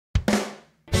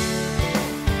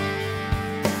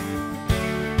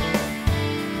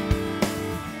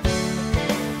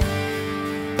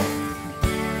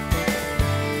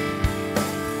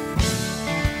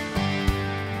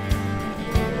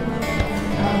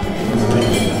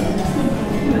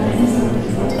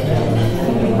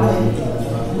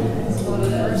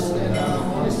First and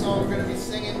only song we're going to be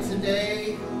singing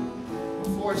today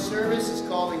before service is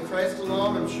called In Christ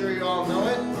Alone. I'm sure you all know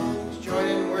it. Let's join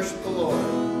in and worship the Lord.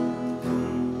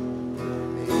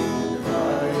 In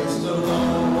Christ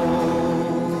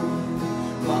alone,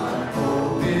 my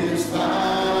hope is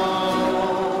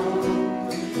found.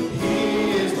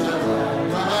 He is my light,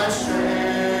 my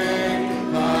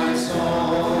strength, my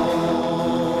song.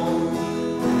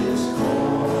 This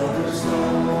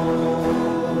cornerstone,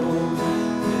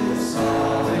 this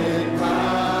solid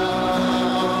ground,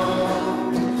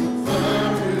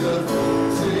 firm through the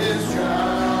forces,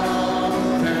 drought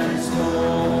and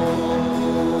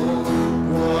storm.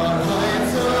 What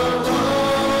heights of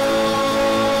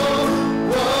love,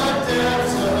 what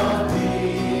depths of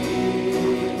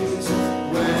peace,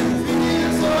 when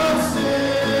fears are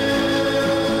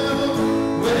still,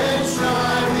 when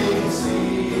striving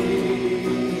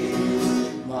cease,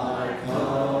 my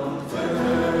comfort,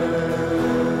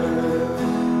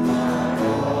 my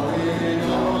all in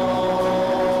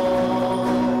all.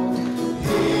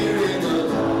 Here in the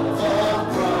love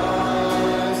of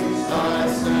Christ I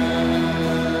stand,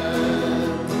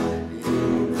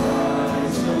 in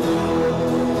Christ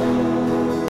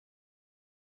alone.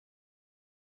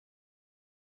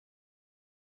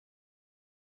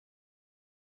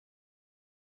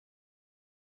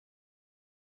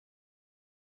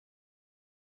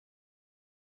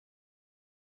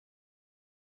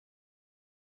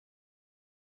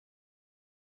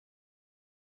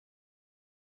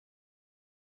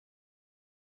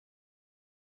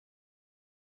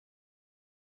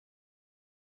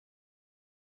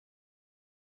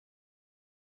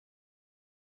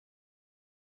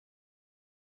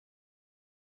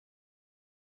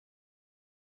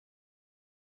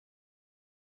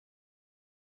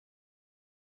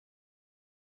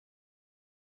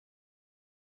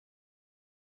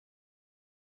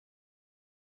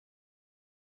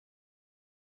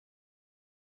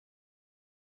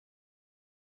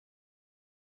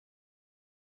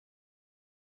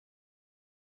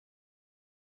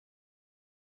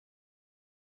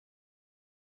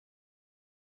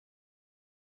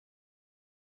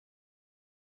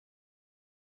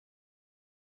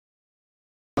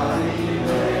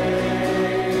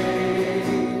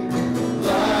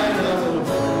 Light of the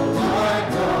world, my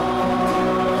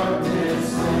darkness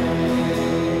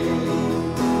fade,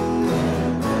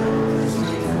 and burst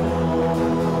before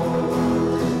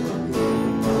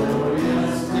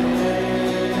glorious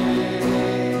day.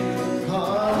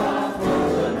 Come from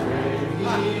the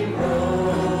grave, he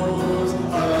rose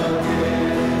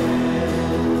again,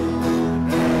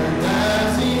 and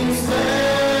as he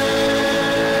stands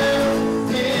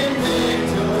in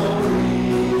victory,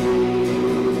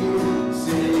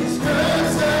 sin's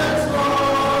curse has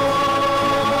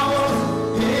lost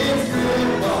its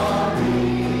grip on me,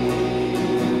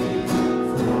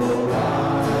 for I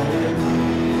am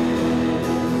his,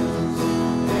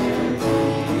 and he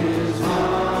is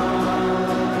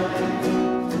mine.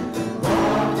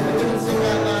 Walk and sing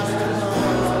that last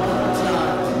song one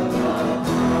time.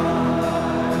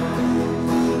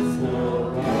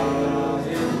 For I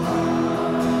am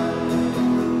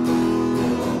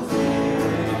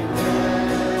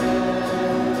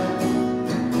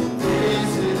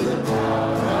This is the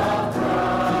power of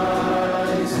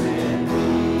Christ in me.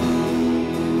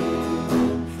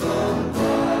 From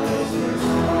Christ's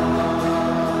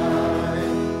first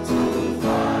life to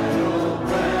final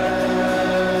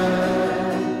breath,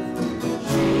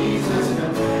 Jesus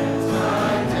commands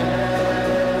my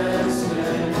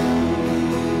destiny.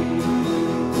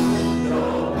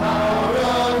 No power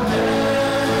of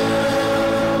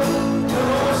hell,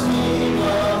 no scheme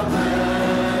of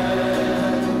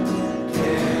man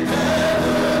can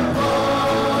ever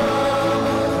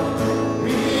part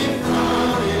me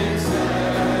from his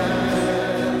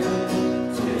hand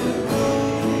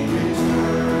till he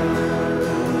returns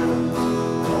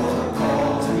or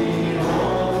calls me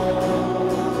home.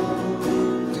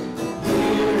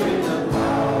 Here in the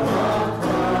power of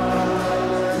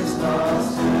Christ I'll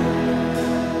stand.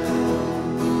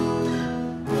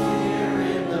 Here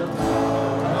in the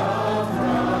power of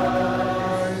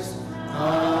Christ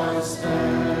I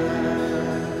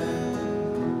stand.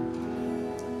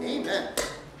 Amen.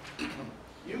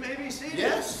 You may be seated.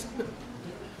 Yes.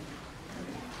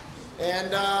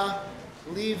 And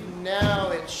believe now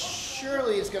it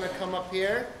Shirley is going to come up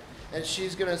here and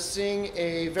she's going to sing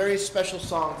a very special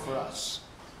song for us.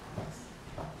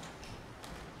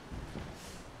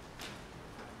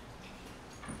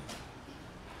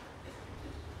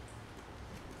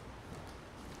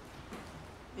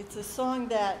 It's a song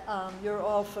that you're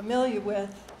all familiar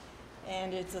with,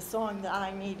 and it's a song that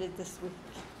I needed this week,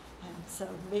 and so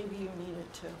maybe you need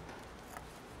it too.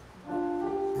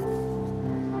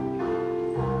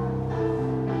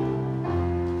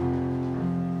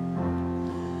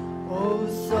 Oh,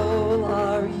 soul,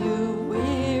 are you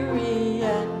weary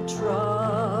and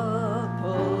troubled?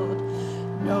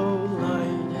 No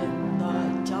light in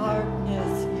the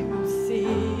darkness you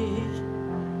see.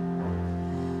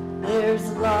 There's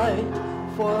light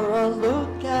for a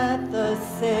look at the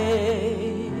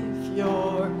Savior,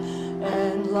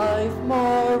 and life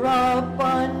more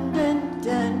abundant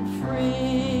and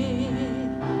free.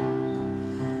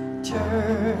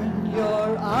 Turn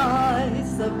your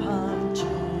eyes upon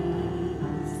Jesus,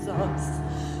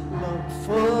 look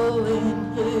full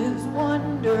in his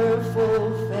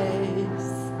wonderful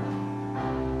face,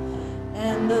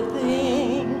 and the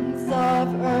things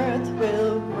of earth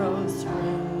will grow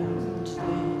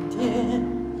strangely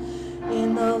dim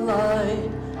in the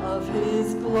light of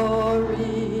his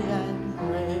glory and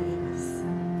grace.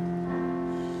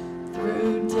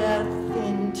 Through death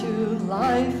into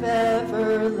life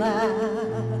everlasting,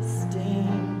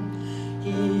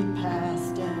 he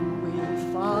passed and we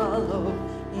follow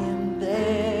him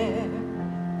there.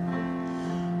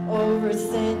 Over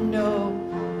sin no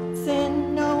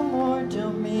more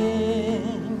dominion,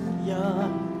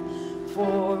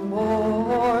 for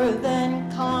more than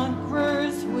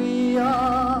conquerors we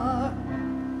are.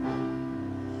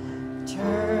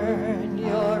 Turn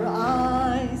your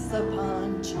eyes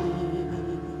upon Jesus,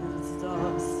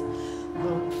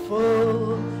 look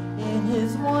full in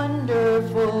his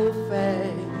wonderful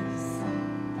face,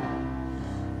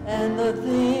 and the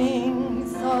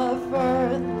things of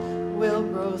earth will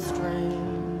grow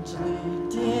strangely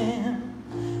dim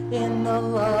in the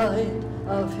light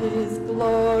of his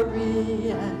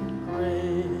glory and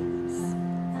grace.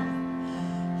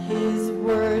 His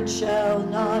word shall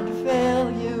not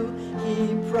fail you,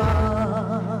 he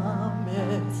promised.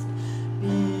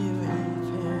 Believe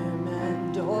him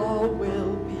and all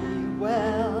will be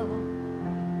well.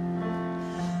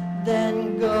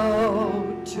 Then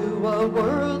go to a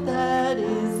world that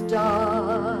is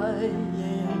dying,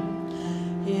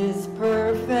 his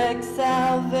perfect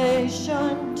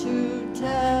salvation to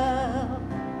tell.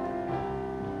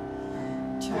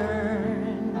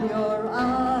 Turn your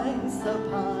eyes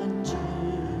upon Jesus,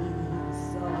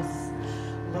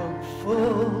 look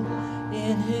full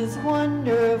in his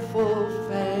wonderful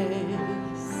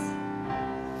face,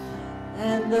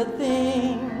 and the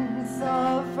things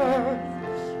of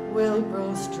earth will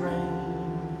grow strangely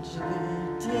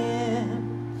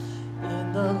dim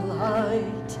in the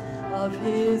light of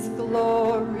his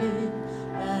glory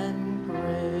and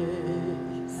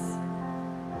grace.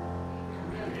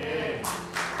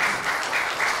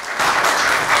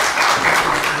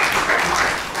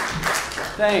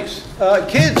 Thanks.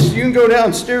 Kids, you can go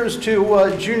downstairs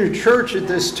to junior church at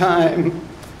this time.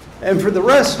 And for the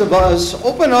rest of us,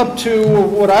 open up to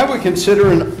what I would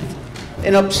consider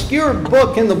an obscure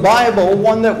book in the Bible,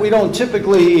 one that we don't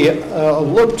typically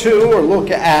look to or look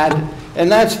at,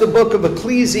 and that's the book of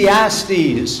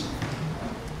Ecclesiastes.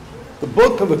 The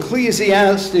book of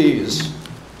Ecclesiastes.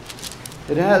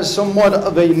 It has somewhat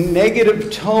of a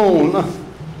negative tone,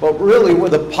 but really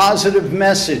with a positive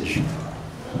message.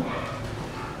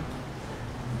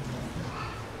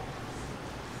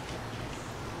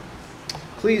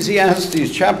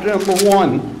 Ecclesiastes chapter number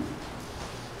 1.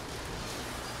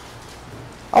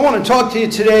 I want to talk to you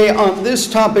today on this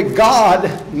topic,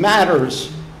 God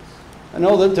Matters. I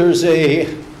know that there's a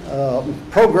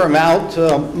program out,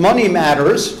 Money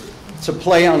Matters. It's a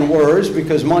play on words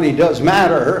because money does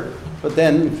matter. But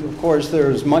then, of course,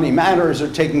 there's Money Matters, or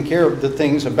taking care of the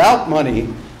things about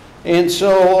money. And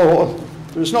so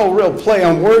there's no real play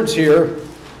on words here.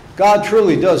 God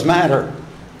truly does matter.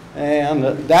 And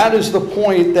that is the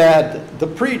point that the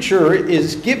preacher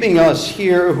is giving us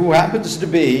here, who happens to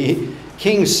be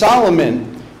King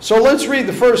Solomon. So let's read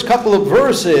the first couple of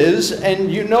verses, and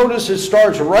you notice it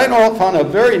starts right off on a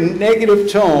very negative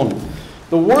tone.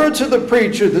 The words of the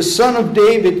preacher, the son of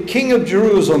David, king of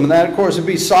Jerusalem, and that of course would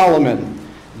be Solomon.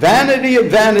 Vanity of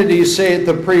vanities, saith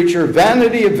the preacher,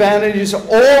 vanity of vanities,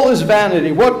 all is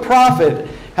vanity. What profit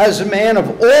has a man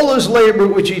of all his labor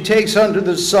which he takes under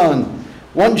the sun?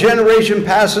 One generation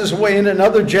passes away and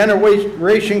another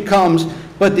generation comes,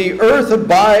 but the earth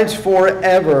abides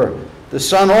forever. The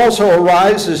sun also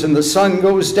arises and the sun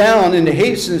goes down and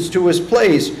hastens to his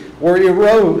place where he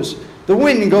arose. The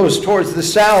wind goes towards the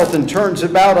south and turns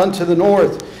about unto the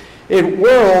north. It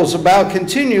whirls about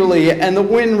continually, and the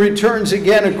wind returns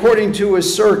again according to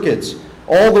his circuits.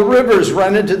 All the rivers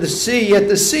run into the sea, yet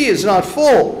the sea is not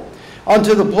full.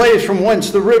 Unto the place from whence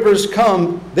the rivers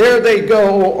come, there they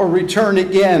go or return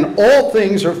again. All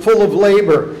things are full of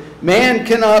labor. Man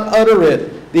cannot utter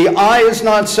it. The eye is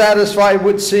not satisfied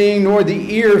with seeing, nor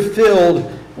the ear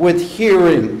filled with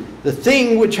hearing. The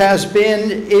thing which has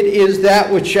been, it is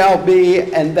that which shall be,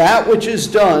 and that which is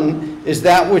done is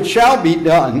that which shall be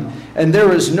done. And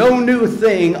there is no new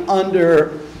thing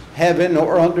under heaven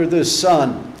or under the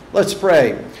sun. Let's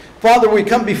pray. Father, we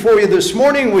come before you this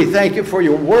morning. We thank you for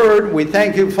your word. We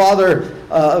thank you, Father,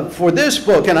 for this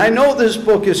book. And I know this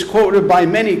book is quoted by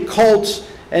many cults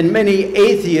and many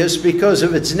atheists because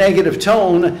of its negative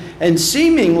tone, and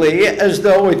seemingly as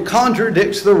though it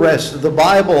contradicts the rest of the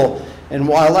Bible. And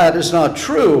while that is not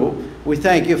true, we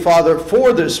thank you, Father,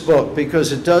 for this book,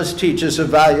 because it does teach us a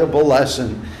valuable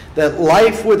lesson, that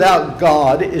life without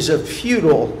God is a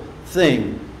futile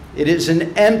thing. It is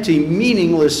an empty,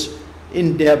 meaningless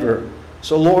endeavor.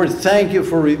 So, Lord, thank you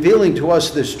for revealing to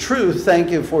us this truth. Thank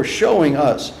you for showing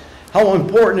us how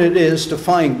important it is to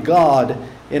find God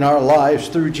in our lives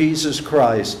through Jesus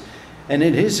Christ. And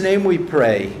in his name we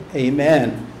pray.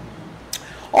 Amen.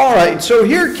 All right, so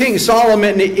here King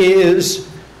Solomon is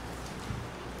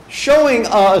showing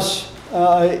us,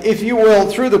 if you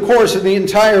will, through the course of the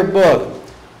entire book,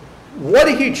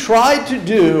 what he tried to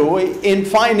do in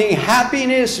finding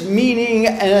happiness, meaning,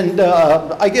 and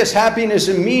happiness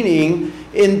and meaning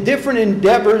in different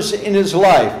endeavors in his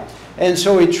life. And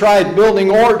so he tried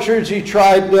building orchards, he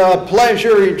tried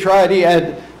pleasure, he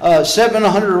had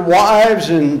 700 wives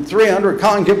and 300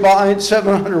 concubines,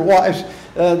 700 wives.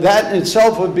 That in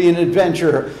itself would be an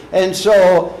adventure. And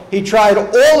so he tried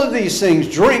all of these things,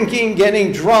 drinking,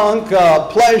 getting drunk,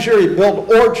 pleasure. He built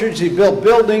orchards, he built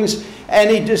buildings, and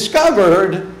he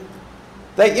discovered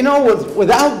that,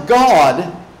 without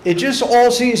God, it just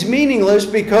all seems meaningless,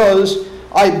 because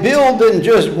I build and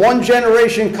just one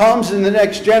generation comes and the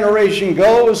next generation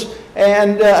goes,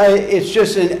 and it's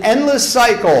just an endless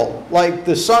cycle, like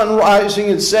the sun rising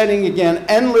and setting again,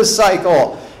 endless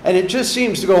cycle. And it just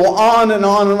seems to go on and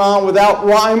on and on without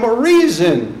rhyme or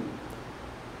reason.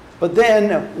 But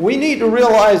then we need to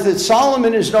realize that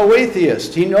Solomon is no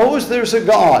atheist. He knows there's a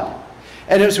God.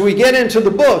 And as we get into the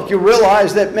book, you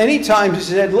realize that many times he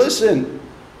said, listen,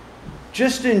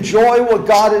 just enjoy what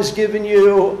God has given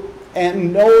you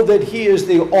and know that he is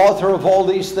the author of all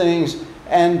these things,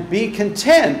 and be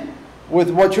content with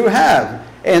what you have.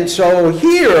 And so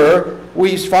here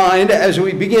we find, as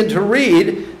we begin to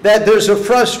read, that there's a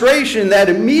frustration that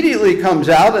immediately comes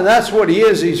out, and that's what he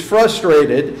is. He's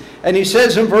frustrated. And he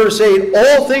says in verse 8,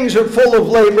 all things are full of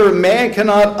labor, man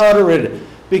cannot utter it,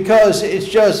 because it's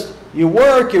just you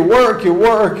work,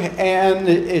 and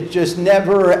it just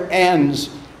never ends.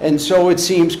 And so it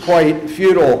seems quite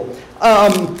futile.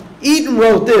 Eaton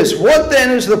wrote this: what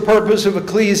then is the purpose of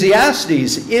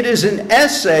Ecclesiastes? It is an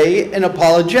essay in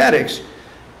apologetics.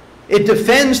 It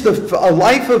defends a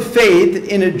life of faith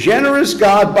in a generous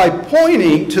God by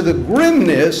pointing to the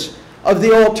grimness of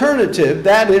the alternative,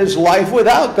 that is, life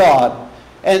without God.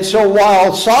 And so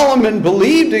while Solomon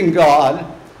believed in God,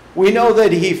 we know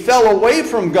that he fell away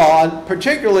from God,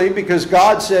 particularly because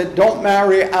God said, don't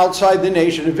marry outside the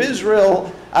nation of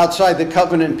Israel, outside the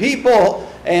covenant people,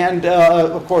 and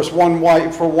of course one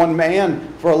wife for one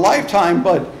man for a lifetime.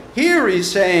 But here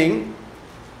he's saying,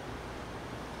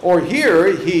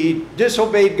 here he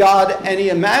disobeyed God and he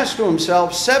amassed to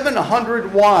himself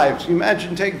 700 wives. You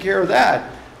imagine taking care of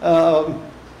that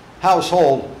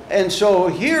household. And so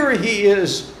here he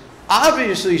is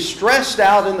obviously stressed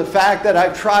out in the fact that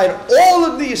I've tried all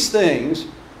of these things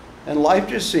and life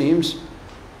just seems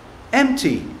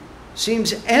empty.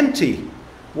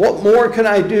 What more can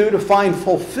I do to find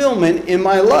fulfillment in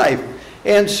my life?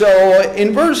 And so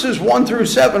in verses 1 through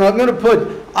 7, I'm going to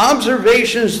put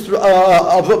observations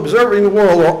of observing the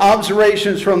world, or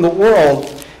observations from the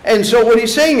world. And so what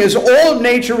he's saying is all of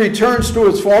nature returns to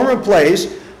its former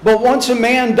place, but once a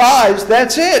man dies,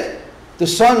 that's it. The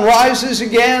sun rises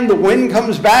again, the wind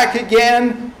comes back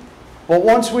again, but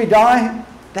once we die,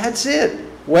 that's it.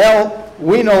 Well,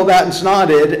 we know that's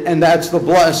not it, and that's the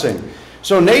blessing.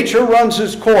 So nature runs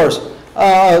its course.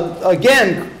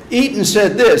 Again, Eaton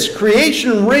said this: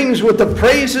 creation rings with the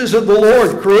praises of the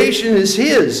Lord. Creation is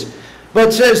his.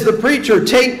 But says the preacher,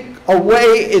 take away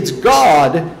its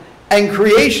God, and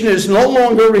creation no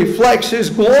longer reflects his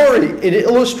glory. It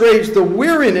illustrates the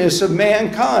weariness of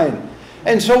mankind.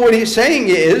 And so what he's saying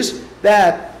is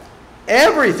that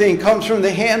everything comes from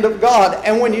the hand of God.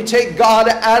 And when you take God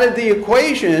out of the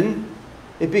equation,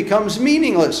 it becomes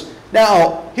meaningless.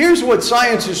 Now, here's what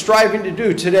science is striving to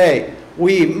do today.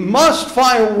 we must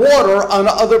find water on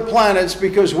other planets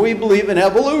because we believe in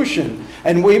evolution.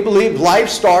 And we believe life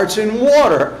starts in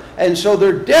water. And so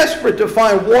they're desperate to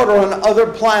find water on other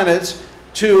planets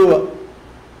to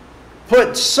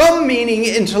put some meaning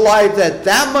into life,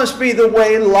 that must be the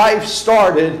way life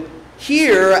started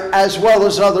here as well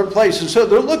as other places. So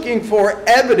they're looking for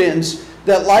evidence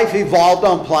that life evolved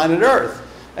on planet Earth.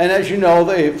 And as you know,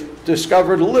 they've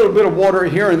discovered a little bit of water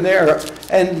here and there.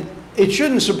 And it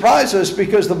shouldn't surprise us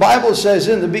because the Bible says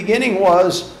in the beginning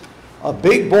was a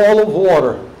big ball of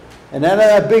water. And out of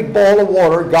that big ball of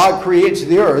water, God creates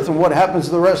the earth. And what happens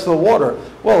to the rest of the water?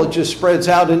 Well, it just spreads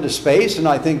out into space. And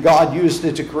I think God used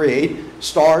it to create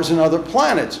stars and other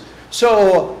planets.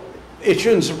 So it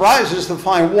shouldn't surprise us to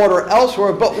find water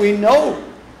elsewhere. But we know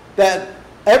that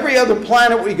every other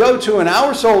planet we go to in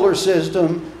our solar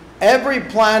system, every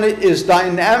planet is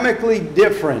dynamically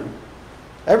different.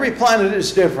 Every planet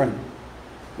is different.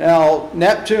 Now,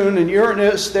 Neptune and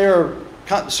Uranus, they're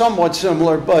somewhat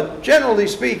similar, but generally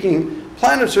speaking,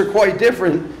 planets are quite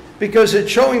different because it's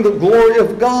showing the glory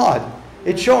of God.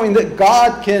 It's showing that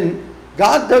God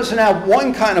doesn't have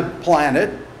one kind of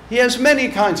planet. He has many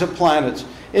kinds of planets.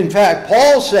 In fact,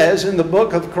 Paul says in the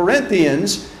book of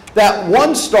Corinthians that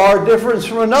one star differs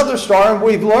from another star, and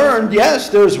we've learned, yes,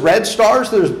 there's red stars,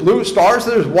 there's blue stars,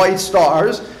 there's white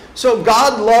stars. So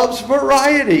God loves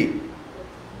variety.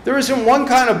 There isn't one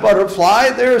kind of butterfly,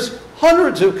 there's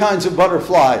hundreds of kinds of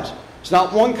butterflies. It's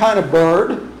not one kind of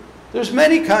bird. There's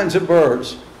many kinds of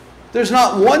birds. There's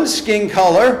not one skin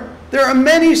color. There are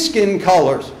many skin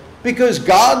colors because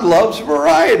God loves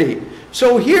variety.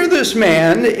 So here this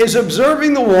man is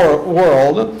observing the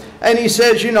world and he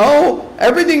says, you know,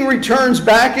 everything returns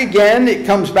back again. It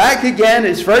comes back again.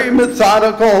 It's very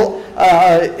methodical.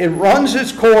 It runs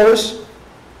its course.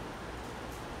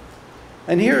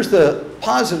 And here's the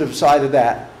positive side of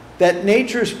that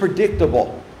nature is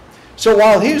predictable. So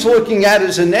while he's looking at it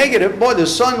as a negative, boy, the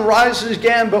sun rises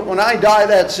again, but when I die,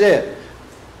 that's it.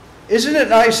 Isn't it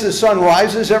nice the sun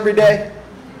rises every day?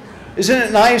 Isn't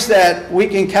it nice that we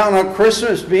can count on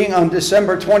Christmas being on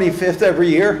December 25th every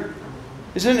year?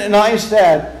 Isn't it nice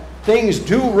that things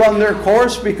do run their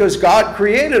course because God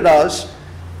created us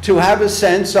to have a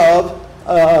sense of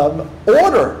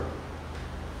order?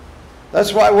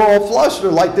 That's why we're all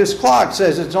flustered, like this clock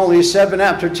says it's only 7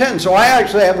 after 10. So I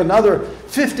actually have another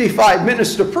 55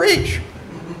 minutes to preach.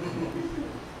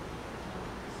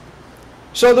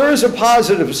 So there is a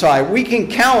positive side. We can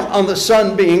count on the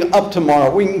sun being up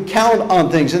tomorrow. We can count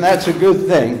on things, and that's a good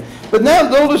thing. But now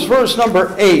notice verse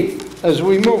number 8 as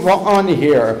we move on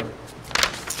here.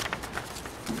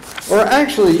 Or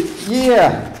actually,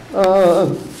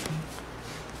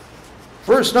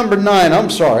 verse number 9, I'm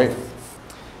sorry.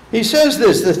 He says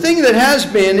this, the thing that has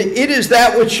been, it is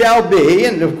that which shall be.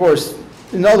 And of course,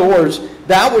 in other words,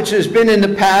 that which has been in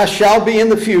the past shall be in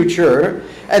the future.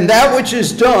 And that which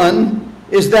is done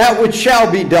is that which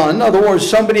shall be done. In other words,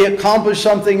 somebody accomplished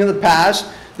something in the past.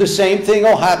 The same thing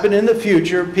will happen in the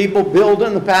future. People build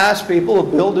in the past. People will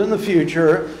build in the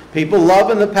future. People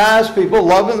love in the past. People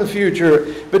love in the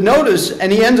future. But notice,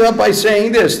 and he ends up by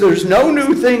saying this, there's no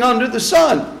new thing under the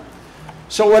sun.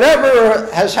 So whatever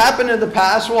has happened in the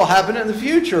past will happen in the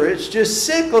future. It's just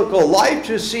cyclical. Life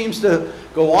just seems to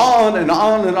go on and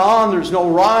on and on. There's no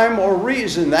rhyme or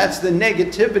reason. That's the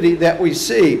negativity that we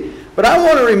see. But I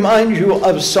want to remind you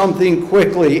of something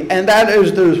quickly, and that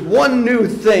is there's one new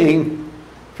thing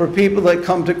for people that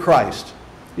come to Christ.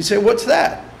 You say, what's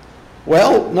that?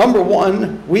 Well, number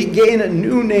one, we gain a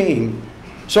new name.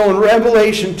 So in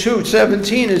Revelation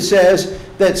 2:17 it says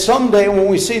that someday when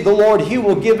we see the Lord, He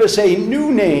will give us a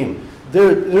new name.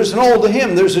 There's an old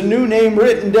hymn. There's a new name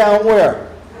written down where?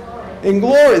 In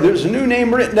glory. There's a new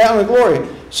name written down in glory.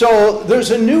 So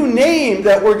there's a new name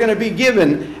that we're going to be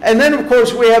given. And then, of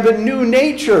course, we have a new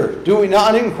nature. Do we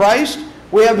not in Christ?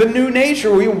 We have a new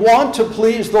nature. We want to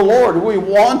please the Lord. We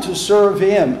want to serve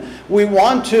Him. We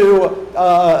want to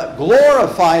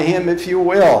glorify Him, if you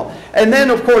will. And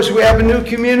then, of course, we have a new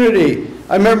community.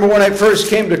 I remember when I first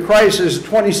came to Christ as a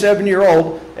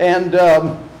 27-year-old, and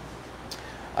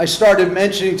I started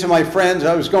mentioning to my friends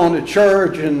I was going to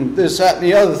church and this, that, and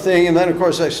the other thing. And then, of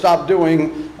course, I stopped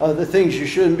doing the things you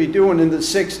shouldn't be doing in the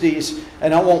 60s.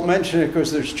 And I won't mention it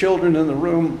because there's children in the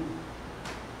room.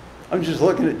 I'm just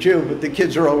looking at you, but the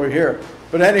kids are over here.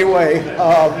 But anyway,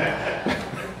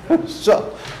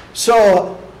 so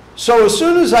as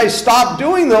soon as I stopped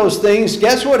doing those things,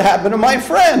 guess what happened to my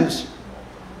friends?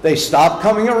 They stopped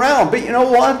coming around. But you know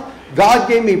what? God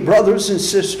gave me brothers and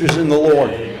sisters in the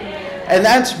Lord. And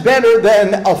that's better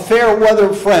than a fair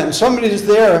weather friend. Somebody's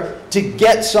there to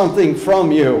get something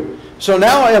from you. So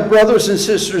now I have brothers and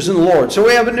sisters in the Lord. So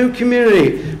we have a new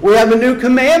community. We have a new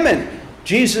commandment.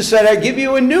 Jesus said, I give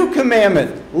you a new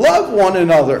commandment. Love one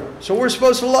another. So we're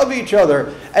supposed to love each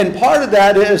other. And part of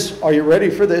that is, are you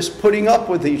ready for this? Putting up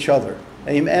with each other.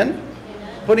 Amen?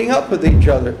 Amen. Putting up with each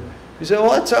other. You say, well,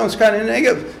 that sounds kind of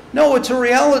negative. No, it's a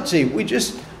reality.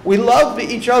 We love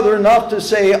each other enough to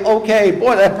say, okay,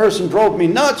 boy, that person drove me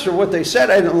nuts, or what they said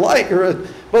I didn't like,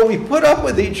 but we put up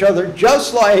with each other.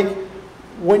 Just like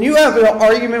when you have an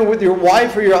argument with your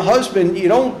wife or your husband, you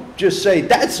don't just say,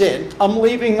 that's it, I'm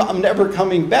leaving, I'm never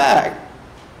coming back.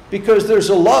 Because there's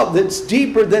a love that's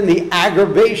deeper than the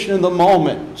aggravation of the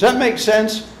moment. Does that make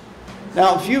sense?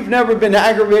 Now, if you've never been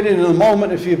aggravated in the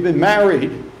moment, if you've been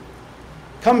married,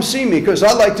 come see me, because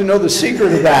I'd like to know the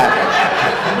secret of that.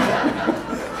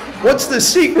 What's the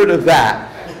secret of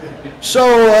that?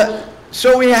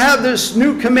 So we have this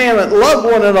new commandment, love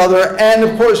one another, and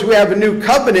of course we have a new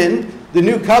covenant. The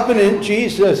new covenant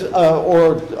Jesus,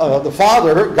 the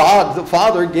Father, God the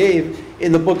Father gave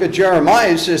in the book of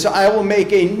Jeremiah, says, I will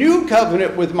make a new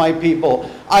covenant with my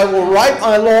people. I will write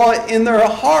my law in their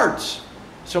hearts.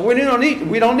 So we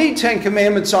don't need 10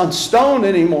 commandments on stone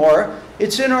anymore.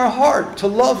 It's in our heart to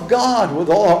love God with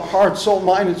all our heart, soul,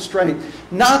 mind, and strength.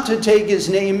 Not to take his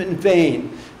name in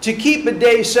vain. To keep a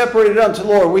day separated unto the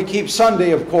Lord. We keep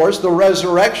Sunday, of course, the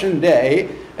resurrection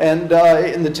day. And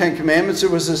in the 10 commandments,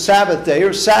 it was a Sabbath day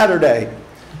or Saturday.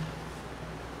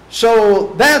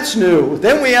 So that's new.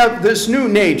 Then we have this new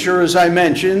nature, as I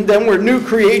mentioned. Then we're new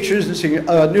creatures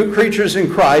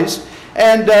in Christ.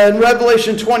 And in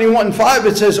Revelation 21:5,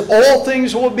 it says, all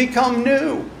things will become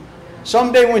new.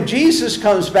 Someday when Jesus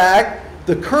comes back,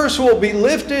 the curse will be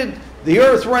lifted, the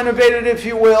earth renovated, if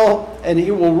you will, and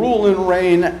he will rule and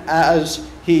reign as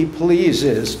he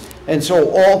pleases. And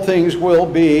so all things will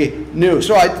be new.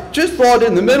 So I just thought,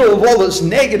 in the middle of all this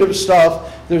negative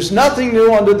stuff, there's nothing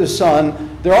new under the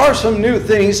sun. There are some new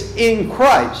things in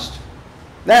Christ.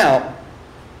 Now,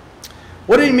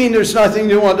 what do you mean there's nothing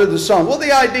new under the sun? Well,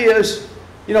 the idea is,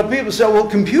 people say, well,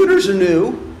 computers are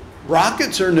new,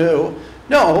 rockets are new.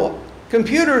 No,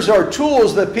 computers are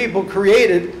tools that people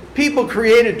created. People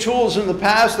created tools in the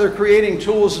past. They're creating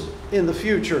tools in the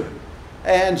future.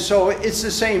 And so it's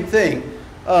the same thing.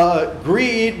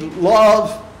 Greed,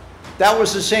 love, that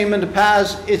was the same in the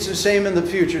past. It's the same in the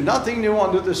future. Nothing new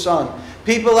under the sun.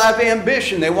 People have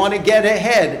ambition. They want to get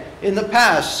ahead. In the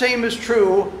past, same is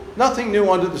true. Nothing new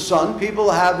under the sun.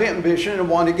 People have ambition and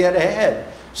want to get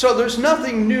ahead. So there's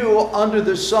nothing new under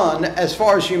the sun as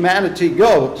far as humanity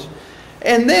goes.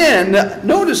 And then,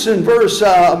 notice in verse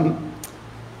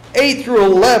 8 through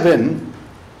 11,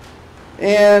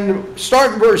 and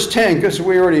start in verse 10, because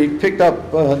we already picked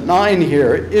up 9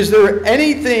 here. Is there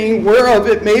anything whereof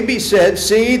it may be said,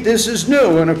 see, this is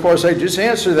new? And of course I just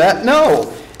answered that.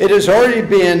 No, it has already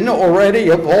been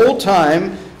of old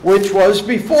time, which was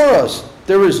before us.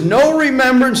 There is no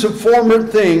remembrance of former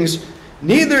things,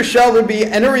 neither shall there be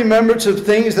any remembrance of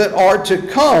things that are to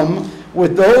come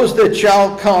with those that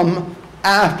shall come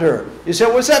after. You say,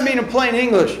 what's that mean in plain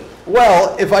English?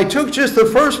 Well, if I took just the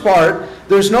first part,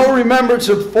 there's no remembrance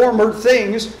of former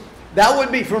things, that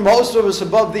would be for most of us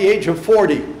above the age of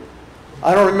 40.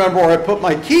 I don't remember where I put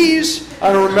my keys.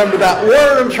 I don't remember that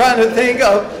word I'm trying to think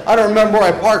of. I don't remember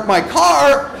where I parked my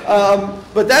car.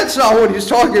 But that's not what he's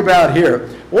talking about here.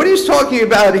 What he's talking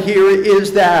about here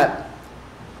is that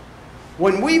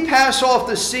when we pass off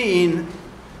the scene,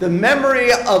 the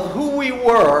memory of who we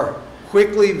were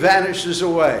quickly vanishes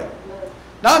away.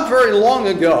 Not very long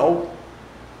ago,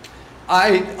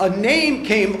 a name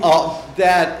came up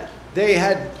that they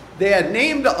had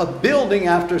named a building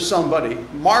after somebody,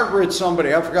 Margaret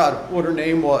somebody, I forgot what her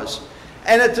name was.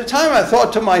 And at the time I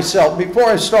thought to myself, before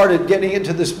I started getting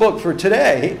into this book for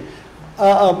today,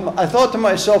 I thought to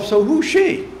myself, so who's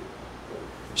she?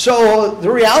 So the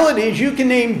reality is you can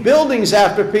name buildings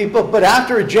after people, but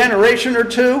after a generation or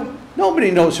two,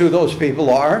 nobody knows who those people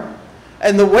are.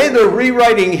 And the way they're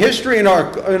rewriting history in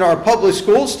our public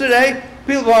schools today,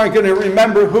 people aren't going to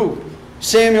remember who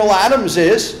Samuel Adams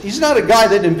is. He's not a guy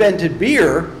that invented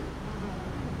beer.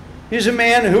 He's a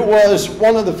man who was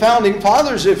one of the founding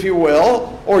fathers, if you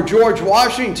will, or George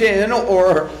Washington,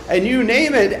 and you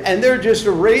name it, and they're just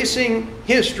erasing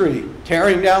history,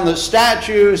 tearing down the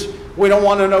statues. We don't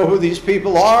want to know who these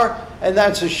people are, and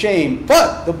that's a shame.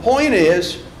 But the point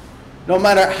is, no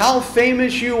matter how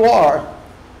famous you are,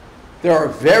 there are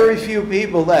very few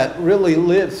people that really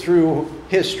live through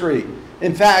history.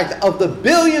 In fact, of the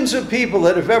billions of people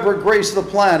that have ever graced the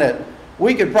planet,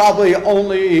 we probably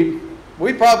only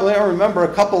remember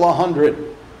a couple of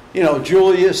hundred.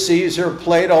 Julius Caesar,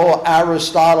 Plato,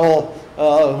 Aristotle,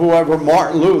 whoever,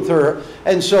 Martin Luther.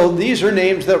 And so these are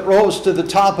names that rose to the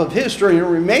top of history and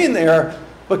remain there.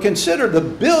 But consider the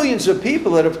billions of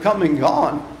people that have come and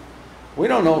gone. We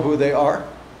don't know who they are.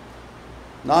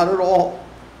 Not at all.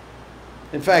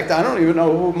 In fact, I don't even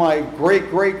know who my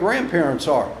great-great-grandparents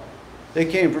are. They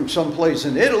came from someplace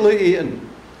in Italy, and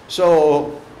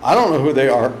so I don't know who they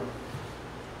are.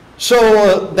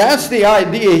 So that's the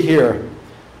idea here.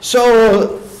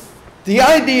 So the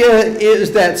idea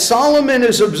is that Solomon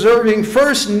is observing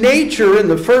first nature in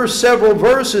the first several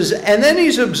verses, and then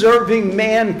he's observing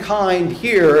mankind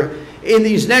here in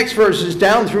these next verses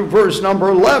down through verse number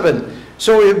 11.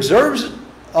 So he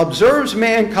observes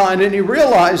mankind, and he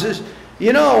realizes,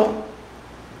 you know,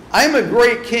 I'm a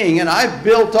great king, and I've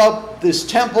built up this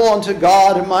temple unto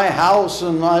God in my house,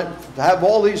 and I have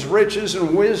all these riches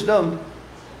and wisdom.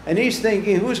 And he's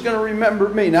thinking, who's going to remember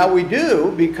me? Now we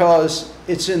do, because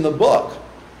it's in the book.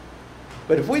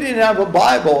 But if we didn't have a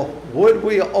Bible, would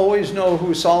we always know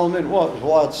who Solomon was?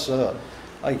 Well, it's,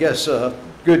 I guess, a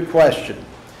good question.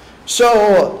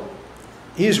 So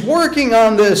he's working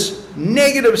on this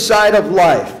negative side of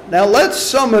life. Now let's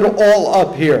sum it all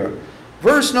up here.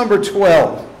 Verse number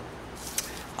 12.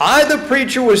 I, the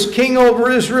preacher, was king over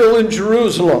Israel in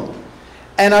Jerusalem,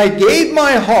 and I gave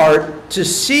my heart to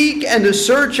seek and to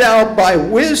search out by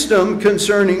wisdom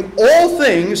concerning all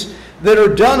things that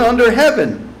are done under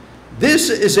heaven.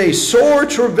 This is a sore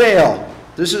travail.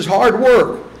 This is hard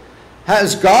work.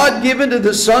 Has God given to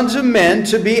the sons of men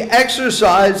to be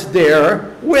exercised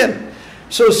therewith.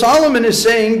 So Solomon is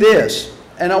saying this,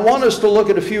 and I want us to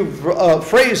look at a few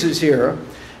phrases here,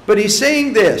 but he's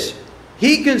saying this.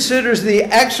 He considers the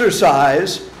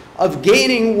exercise of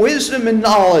gaining wisdom and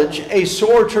knowledge a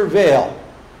sore travail.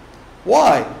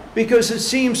 Why? Because it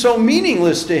seems so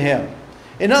meaningless to him.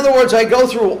 In other words, I go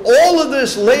through all of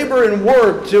this labor and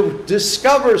work to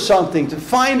discover something, to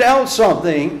find out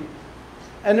something,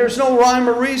 and there's no rhyme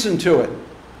or reason to it.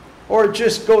 Or it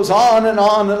just goes on and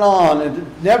on and on, and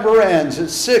it never ends.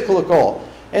 It's cyclical.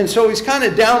 And so he's kind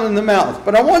of down in the mouth.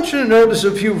 But I want you to notice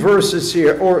a few verses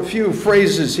here, or a few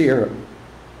phrases here.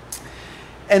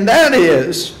 And that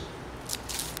is,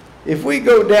 if we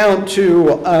go down to,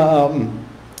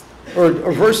 or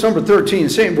verse number 13,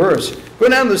 same verse. Go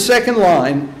down to the second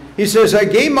line. He says, I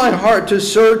gave my heart to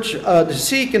search, to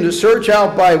seek and to search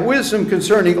out by wisdom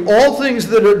concerning all things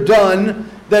that are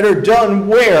done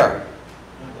where?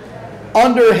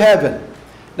 Under heaven.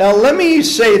 Now let me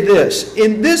say this.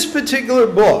 In this particular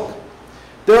book,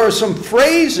 there are some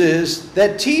phrases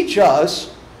that teach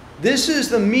us this is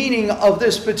the meaning of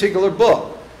this particular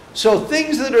book. So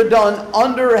things that are done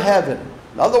under heaven.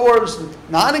 In other words,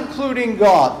 not including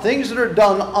God. Things that are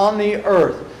done on the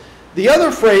earth. The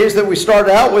other phrase that we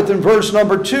started out with in verse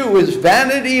number 2 is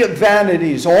vanity of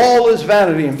vanities. All is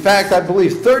vanity. In fact, I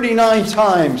believe 39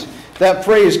 times that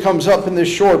phrase comes up in this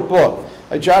short book.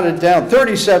 I jotted it down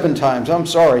 37 times. I'm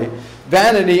sorry.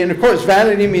 Vanity. And of course,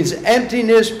 vanity means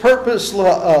emptiness, purposeless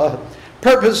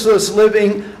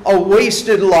living, a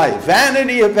wasted life.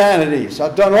 Vanity of vanities.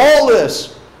 I've done all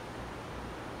this.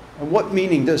 And what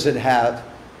meaning does it have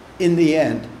in the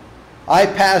end? I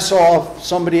pass off,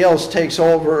 somebody else takes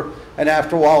over, and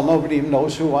after a while nobody even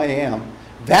knows who I am.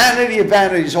 Vanity of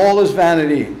vanities, all is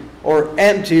vanity, or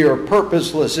empty or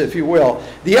purposeless, if you will.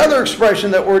 The other expression,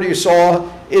 that word you saw,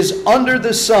 is under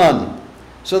the sun.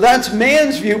 So that's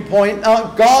man's viewpoint,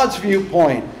 not God's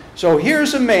viewpoint. So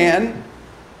here's a man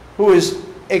who is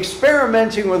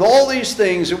experimenting with all these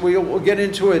things, and we'll get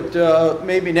into it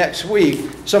maybe next week,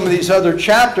 some of these other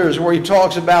chapters where he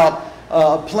talks about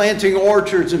planting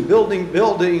orchards and building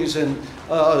buildings and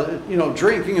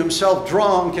drinking himself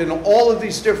drunk and all of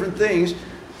these different things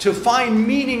to find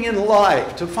meaning in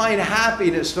life, to find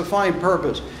happiness, to find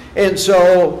purpose. And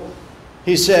so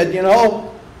he said,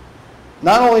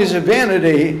 not only is it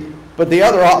vanity, but the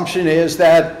other option is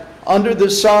that under the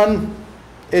sun,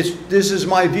 this is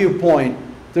my viewpoint.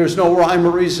 There's no rhyme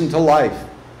or reason to life.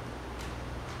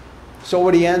 So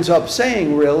what he ends up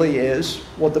saying really is,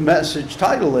 what the message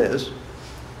title is,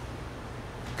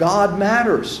 God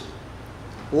matters.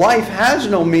 Life has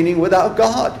no meaning without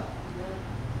God.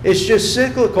 It's just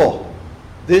cyclical.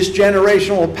 This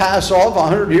generation will pass off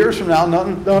 100 years from now.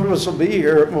 None of us will be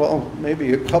here. Well,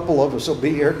 maybe a couple of us will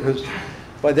be here, because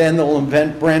by then they'll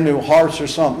invent brand new hearts or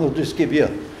something. They'll just give you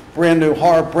a brand new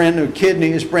heart, brand new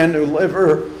kidneys, brand new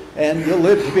liver, and you'll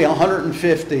live to be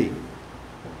 150.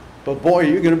 But boy,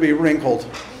 you're going to be wrinkled.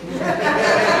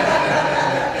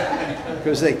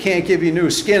 Because they can't give you new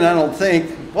skin, I don't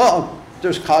think. Well,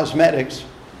 there's cosmetics.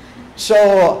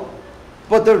 So,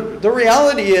 But the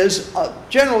reality is,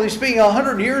 generally speaking,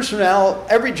 100 years from now,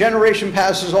 every generation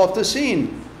passes off the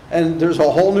scene. And there's a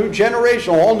whole new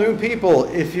generation, all new people,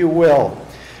 if you will.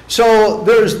 So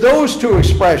there's those two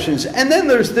expressions. And then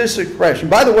there's this expression.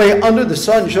 By the way, under the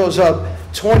sun shows up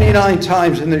 29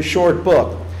 times in this short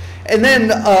book. And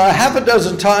then half a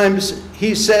dozen times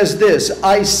he says this,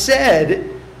 I said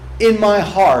in my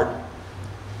heart.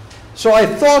 So I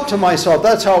thought to myself,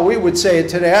 that's how we would say it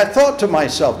today, I thought to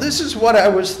myself, this is what I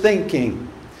was thinking.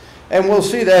 And we'll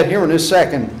see that here in a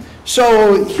second.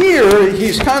 So here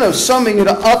he's kind of summing it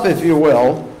up, if you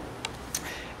will.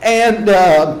 And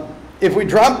if we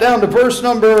drop down to verse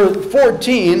number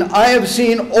 14, I have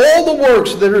seen all the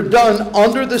works that are done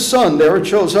under the sun. There it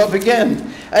shows up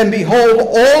again. And behold,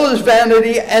 all is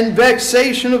vanity and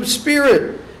vexation of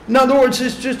spirit. In other words,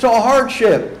 it's just a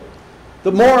hardship.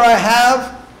 The more I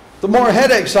have, the more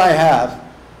headaches I have.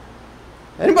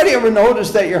 Anybody ever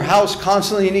notice that your house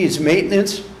constantly needs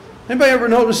maintenance? Anybody ever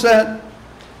notice that?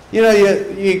 You know,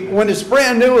 when it's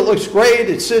brand new, it looks great.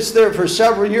 It sits there for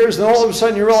several years, and all of a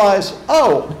sudden you realize,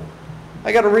 oh,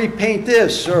 I got to repaint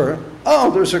this, or oh,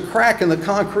 there's a crack in the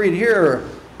concrete here, or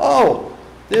oh,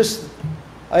 this.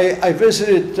 I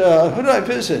visited, who did I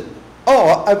visit?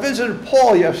 Oh, I visited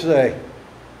Paul yesterday.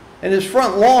 And his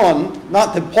front lawn,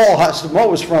 not that Paul has to mow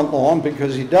his front lawn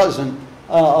because he doesn't,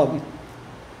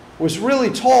 was really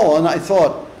tall. And I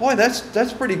thought, boy,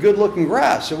 that's pretty good looking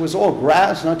grass. It was all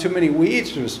grass, not too many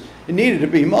weeds. It needed to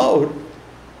be mowed.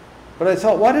 But I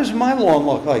thought, why does my lawn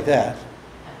look like that?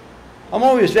 I'm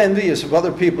always envious of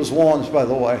other people's lawns, by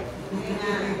the way.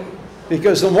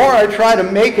 Because the more I try to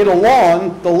make it a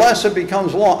lawn, the less it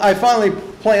becomes lawn. I finally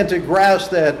planted grass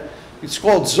that, it's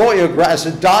called Zoya grass.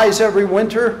 It dies every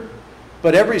winter,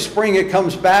 but every spring it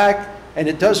comes back, and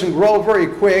it doesn't grow very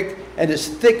quick, and it's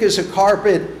thick as a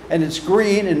carpet, and it's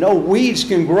green, and no weeds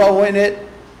can grow in it,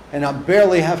 and I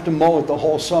barely have to mow it the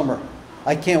whole summer.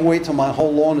 I can't wait till my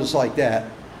whole lawn is like that.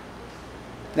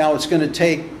 Now it's going to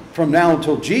take from now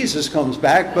until Jesus comes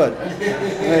back, but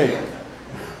hey.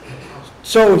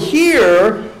 So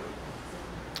here,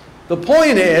 the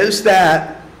point is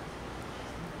that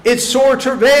it's sore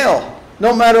travail,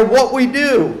 no matter what we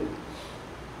do.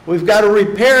 We've got to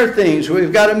repair things.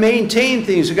 We've got to maintain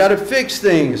things. We've got to fix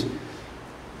things.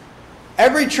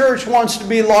 Every church wants to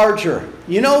be larger.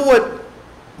 You know what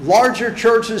larger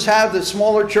churches have that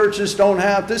smaller churches don't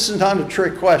have? This is not a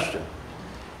trick question.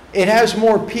 It has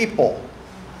more people.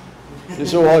 You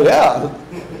say, well, yeah.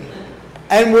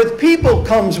 And with people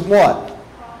comes what?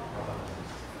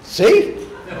 See?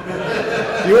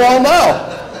 You all know.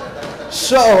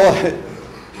 So,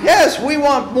 yes, we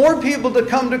want more people to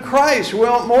come to Christ. We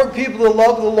want more people to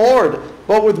love the Lord.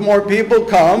 But with more people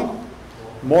come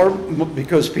more,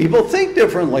 because people think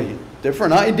differently.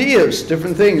 Different ideas,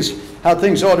 different things, how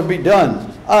things ought to be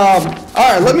done. All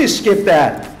right, let me skip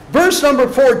that. Verse number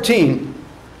 14.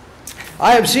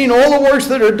 I have seen all the works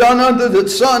that are done under the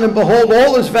sun, and behold,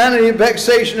 all is vanity and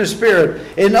vexation of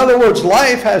spirit. In other words,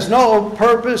 life has no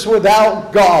purpose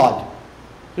without God.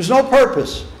 There's no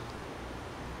purpose.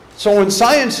 So when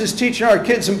science is teaching our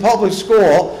kids in public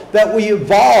school that we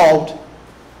evolved,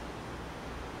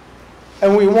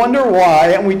 and we wonder why,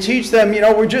 and we teach them, you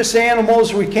know, we're just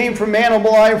animals, we came from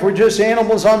animal life, we're just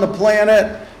animals on the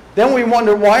planet, then we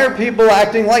wonder, why are people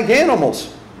acting like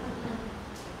animals?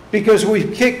 Because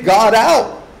we've kicked God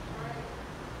out.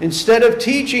 Instead of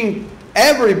teaching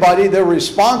everybody they're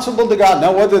responsible to God.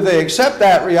 Now, whether they accept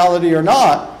that reality or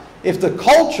not, if the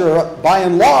culture, by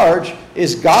and large,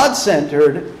 is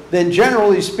God-centered, then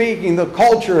generally speaking, the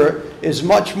culture is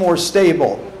much more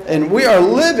stable. And we are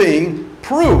living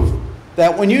proof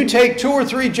that when you take 2 or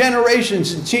 3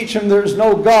 generations and teach them there's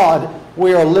no God,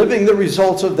 we are living the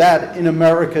results of that in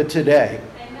America today.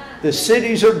 Amen. The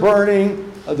cities are burning.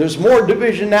 There's more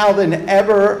division now than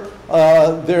ever.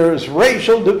 There's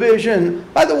racial division.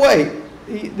 By the way,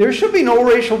 there should be no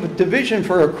racial division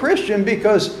for a Christian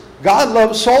because God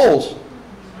loves souls.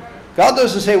 God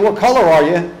doesn't say, what color are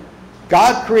you?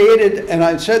 God created, and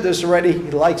I've said this already,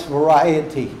 He likes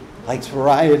variety. He likes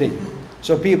variety.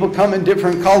 So people come in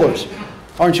different colors.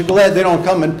 Aren't you glad they don't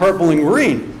come in purple and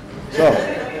green? So,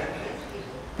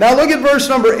 now look at verse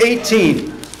number 18.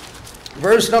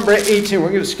 Verse number 18, we're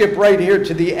going to skip right here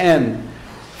to the end.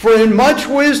 For in much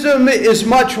wisdom is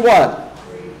much what?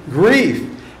 Grief.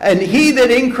 And he that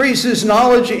increases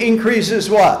knowledge increases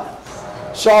what?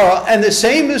 Sorrow. And the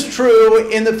same is true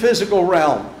in the physical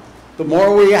realm. The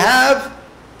more we have,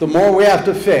 the more we have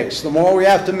to fix, the more we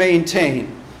have to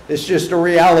maintain. It's just a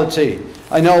reality.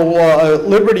 I know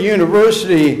Liberty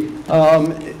University,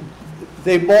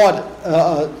 they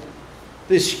bought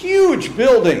this huge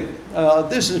building.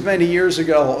 This is many years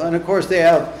ago. And of course, they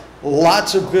have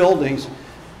lots of buildings.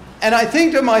 And I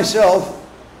think to myself,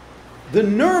 the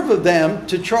nerve of them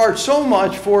to charge so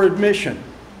much for admission.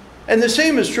 And the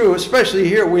same is true, especially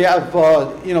here. We have,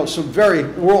 some very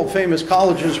world-famous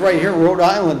colleges right here in Rhode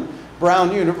Island,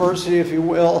 Brown University, if you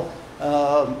will.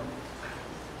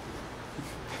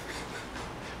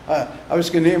 I was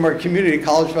going to name our community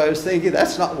college, but I was thinking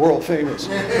that's not world famous.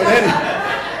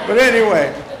 But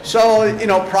anyway, so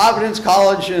Providence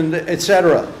College and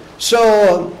etc.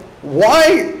 So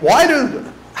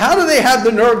how do they have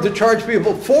the nerve to charge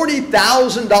people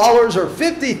 $40,000 or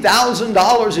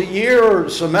 $50,000 a year or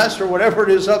semester, whatever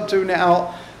it is up to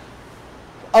now?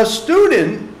 A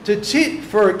student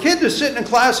for a kid to sit in a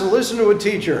class and listen to a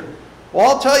teacher. Well,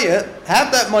 I'll tell you,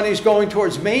 half that money is going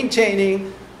towards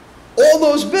maintaining all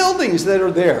those buildings that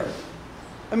are there.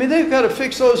 I mean, they've got to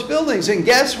fix those buildings. And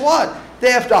guess what?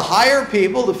 They have to hire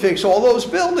people to fix all those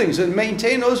buildings and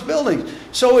maintain those buildings.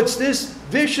 So it's this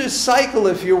vicious cycle,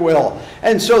 if you will.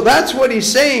 And so that's what he's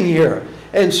saying here.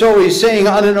 And so he's saying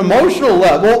on an emotional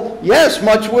level, yes,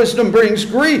 much wisdom brings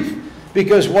grief.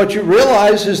 Because what you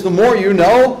realize is the more you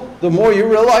know, the more you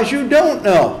realize you don't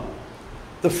know.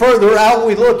 The further out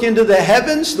we look into the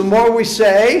heavens, the more we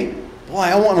say, boy,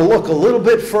 I want to look a little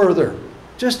bit further.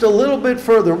 Just a little bit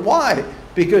further. Why?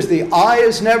 Because the eye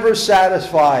is never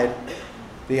satisfied.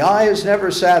 The eye is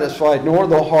never satisfied, nor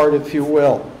the heart, if you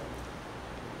will.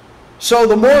 So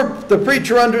the more the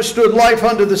preacher understood life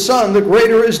under the sun, the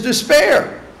greater his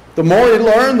despair. The more he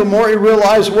learned, the more he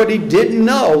realized what he didn't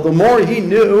know. The more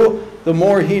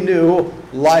he knew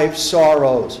life's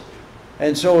sorrows.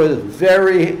 And so a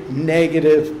very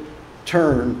negative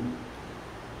turn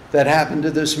that happened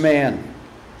to this man.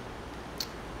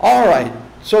 All right,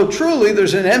 so truly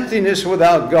there's an emptiness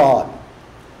without God.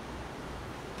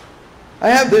 I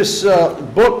have this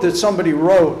book that somebody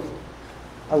wrote.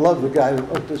 I love the guy who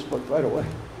wrote this book, by the way.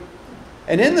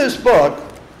 And in this book,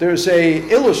 there's an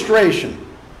illustration.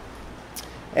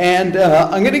 And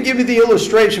I'm going to give you the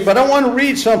illustration, but I want to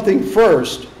read something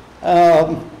first.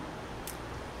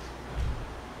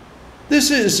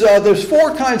 There's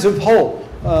four kinds of hope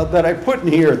that I put in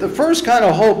here. The first kind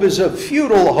of hope is a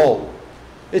futile hope.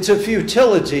 It's a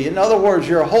futility. In other words,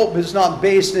 your hope is not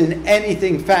based in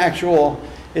anything factual.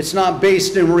 It's not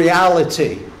based in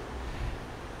reality.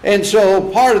 And so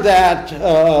part of that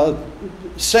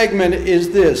segment is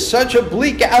this. Such a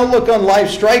bleak outlook on life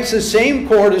strikes the same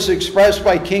chord as expressed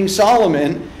by King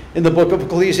Solomon in the book of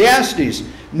Ecclesiastes.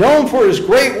 Known for his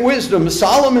great wisdom,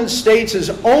 Solomon states his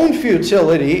own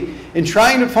futility in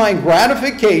trying to find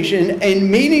gratification and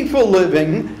meaningful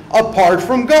living apart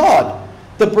from God.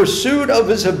 The pursuit of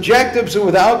his objectives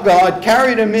without God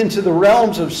carried him into the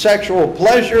realms of sexual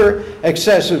pleasure,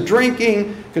 excessive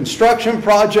drinking, construction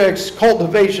projects,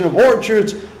 cultivation of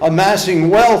orchards, amassing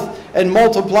wealth, and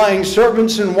multiplying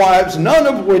servants and wives, none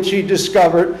of which he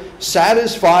discovered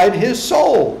satisfied his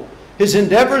soul. His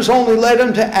endeavors only led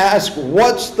him to ask,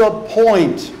 what's the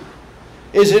point?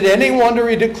 Is it any wonder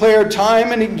he declared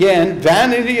time and again,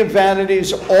 vanity of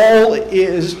vanities, all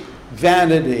is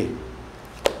vanity.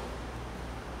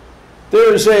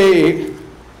 There's a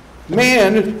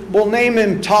man, we'll name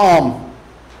him Tom.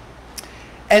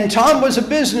 And Tom was a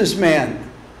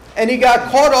businessman. And he got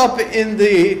caught up in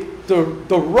the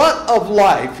rut of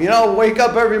life. You know, wake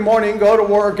up every morning, go to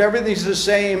work, everything's the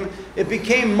same. It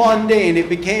became mundane, it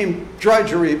became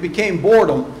drudgery, it became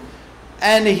boredom.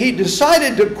 And he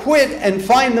decided to quit and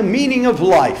find the meaning of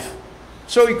life.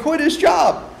 So he quit his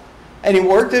job. And he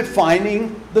worked at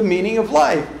finding the meaning of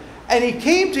life. And he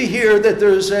came to hear that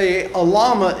there's a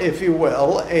Lama, if you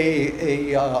will,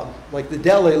 like the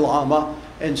Dalai Lama,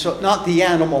 and so not the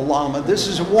animal Lama. This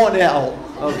is one L,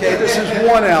 okay? This is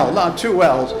one L, not two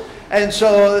L's. And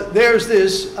so there's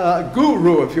this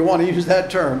guru, if you want to use that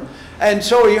term. And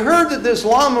so he heard that this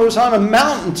Lama was on a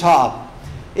mountaintop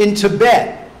in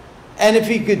Tibet. And if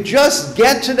he could just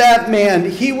get to that man,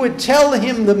 he would tell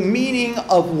him the meaning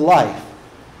of life.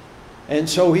 And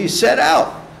so he set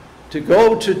out to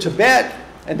go to Tibet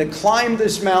and to climb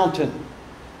this mountain.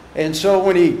 And so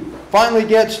when he finally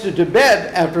gets to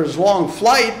Tibet after his long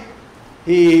flight,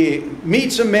 he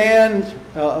meets a man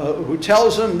who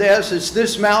tells him this, it's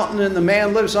this mountain, and the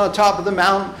man lives on top of the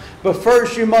mountain, but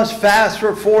first you must fast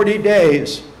for 40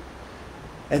 days.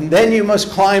 And then you must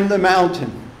climb the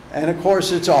mountain. And of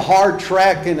course it's a hard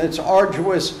trek and it's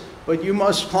arduous, but you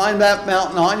must climb that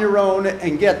mountain on your own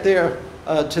and get there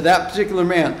to that particular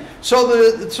man. So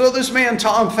this man,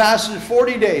 Tom, fasted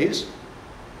 40 days,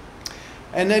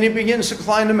 and then he begins to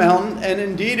climb the mountain, and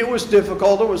indeed it was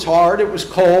difficult, it was hard, it was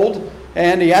cold,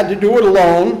 and he had to do it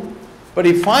alone. But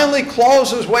he finally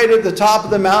claws his way to the top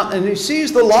of the mountain, and he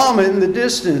sees the Lama in the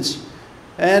distance.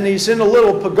 And he's in a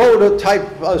little pagoda type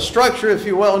structure, if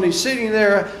you will, and he's sitting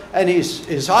there, and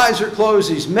his eyes are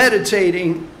closed, he's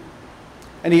meditating,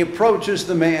 and he approaches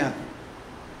the man.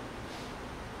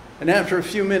 And after a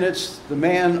few minutes, the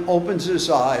man opens his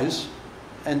eyes,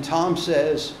 and Tom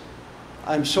says,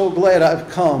 "I'm so glad I've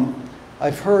come.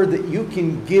 I've heard that you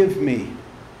can give me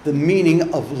the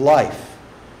meaning of life.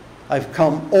 I've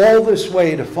come all this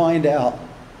way to find out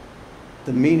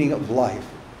the meaning of life."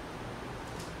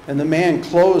 And the man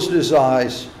closed his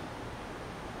eyes.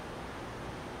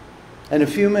 And a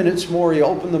few minutes more, he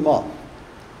opened them up.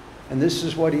 And this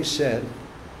is what he said.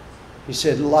 He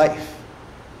said, "Life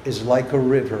is like a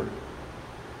river."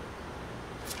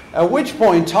 At which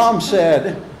point Tom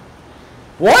said,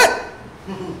 "What?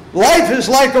 Life is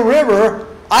like a river?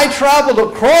 I traveled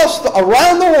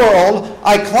around the world.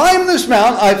 I climbed this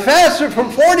mountain. I fasted for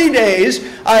 40 days.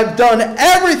 I've done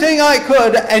everything I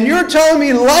could. And you're telling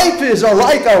me life is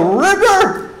like a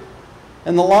river?"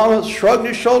 And the Lama shrugged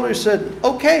his shoulders and said,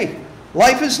 "Okay,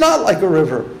 life is not like a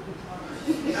river."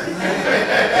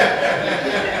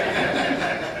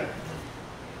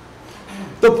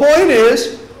 The point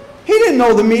is, he didn't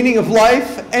know the meaning of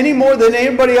life any more than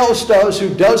anybody else does who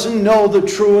doesn't know the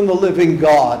true and the living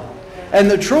God. And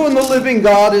the true and the living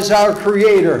God is our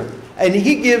Creator, and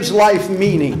He gives life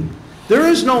meaning. There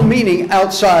is no meaning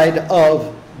outside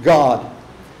of God.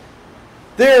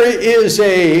 There is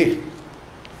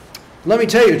let me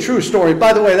tell you a true story.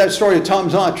 By the way, that story of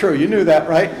Tom's not true. You knew that,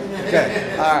 right?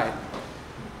 Okay, all right.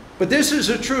 But this is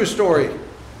a true story.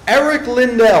 Eric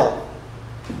Lindell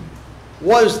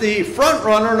was the front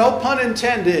runner, no pun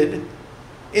intended,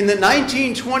 in the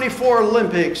 1924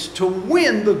 Olympics to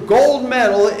win the gold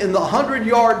medal in the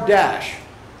 100-yard dash.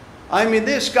 I mean,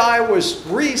 this guy was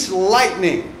grease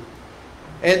lightning.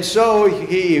 And so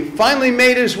he finally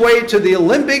made his way to the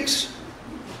Olympics.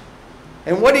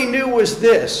 And what he knew was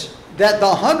this, that the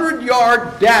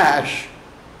 100-yard dash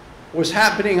was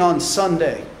happening on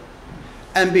Sunday.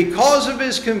 And because of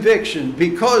his conviction,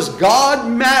 because God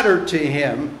mattered to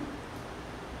him,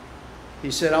 he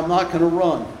said, "I'm not going to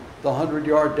run the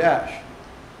 100-yard dash."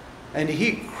 And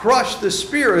he crushed the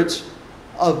spirits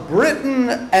of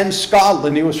Britain and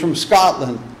Scotland. He was from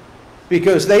Scotland,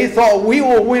 because they thought, "We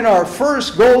will win our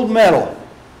first gold medal."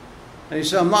 And he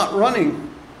said, "I'm not running."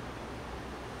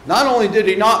 Not only did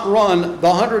he not run the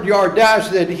 100-yard dash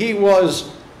that he was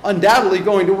undoubtedly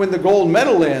going to win the gold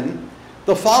medal in,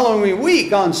 the following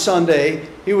week on Sunday,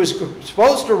 he was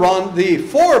supposed to run the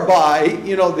 4x,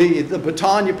 you know, the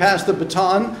baton, you pass the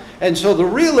baton. And so the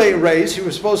relay race, he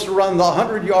was supposed to run the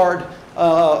 100-yard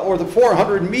or the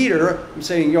 400-meter, I'm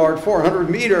saying yard,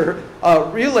 400-meter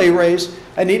relay race,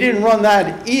 and he didn't run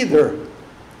that either.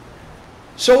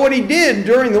 So what he did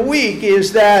during the week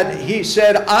is that he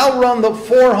said, "I'll run the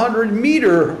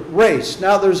 400-meter race."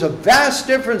 Now there's a vast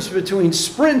difference between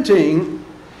sprinting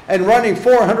and running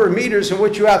 400 meters in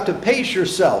which you have to pace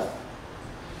yourself.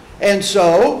 And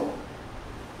so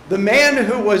the man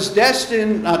who was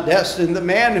the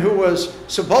man who was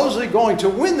supposedly going to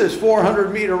win this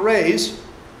 400-meter race,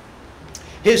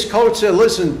 his coach said,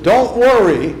 "Listen, don't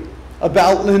worry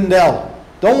about Lindell.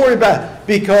 Don't worry about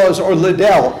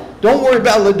Liddell. Don't worry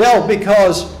about Liddell,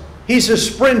 because he's a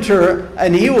sprinter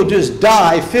and he will just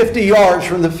die 50 yards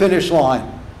from the finish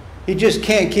line. He just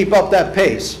can't keep up that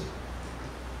pace."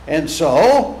 And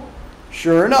so,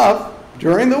 sure enough,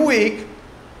 during the week,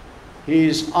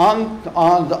 he's on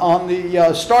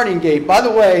the starting gate. By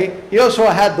the way, he also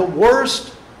had the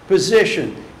worst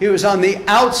position. He was on the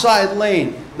outside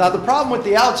lane. Now, the problem with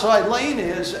the outside lane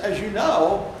is, as you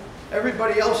know,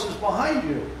 everybody else is behind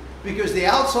you, because the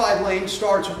outside lane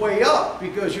starts way up,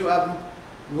 because you have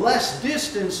less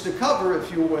distance to cover,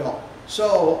 if you will.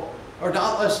 So, or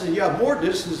not less than, you have more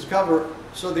distance to cover,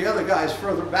 so the other guy's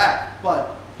further back.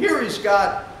 But here he's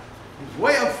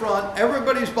way up front,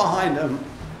 everybody's behind him,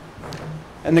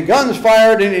 and the gun's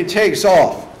fired and he takes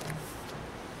off.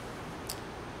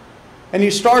 And he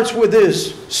starts with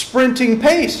his sprinting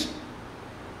pace.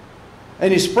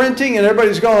 And he's sprinting and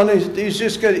everybody's going,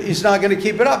 he's not going to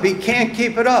keep it up. He can't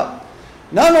keep it up.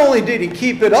 Not only did he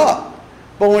keep it up,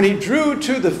 but when he drew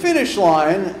to the finish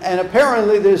line, and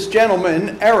apparently this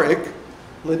gentleman, Eric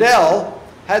Liddell,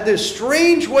 had this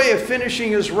strange way of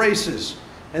finishing his races.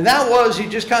 And that was, he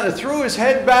just kind of threw his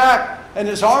head back and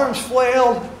his arms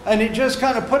flailed, and he just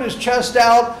kind of put his chest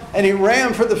out and he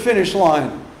ran for the finish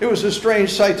line. It was a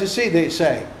strange sight to see, they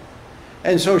say.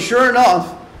 And so sure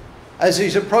enough, as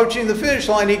he's approaching the finish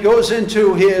line, he goes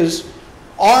into his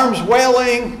arms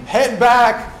wailing, head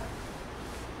back,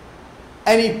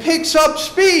 and he picks up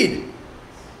speed.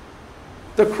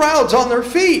 The crowd's on their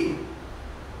feet.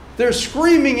 They're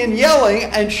screaming and yelling,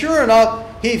 and sure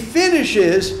enough, he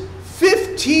finishes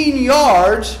 15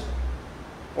 yards,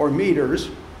 or meters,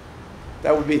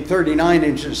 that would be 39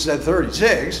 inches instead of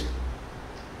 36,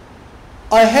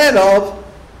 ahead of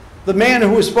the man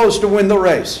who was supposed to win the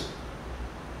race.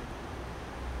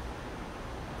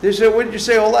 They said, what did you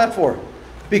say all that for?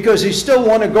 Because he still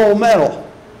won a gold medal.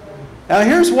 Now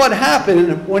here's what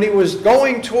happened when he was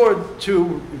going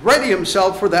to ready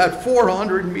himself for that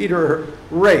 400-meter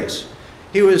race.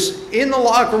 He was in the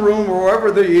locker room or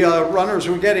wherever the runners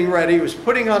were getting ready. He was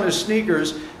putting on his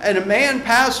sneakers, and a man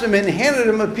passed him and handed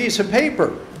him a piece of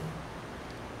paper.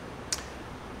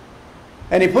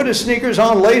 And he put his sneakers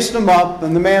on, laced them up,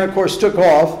 and the man, of course, took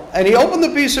off. And he opened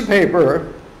the piece of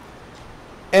paper,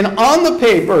 and on the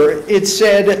paper it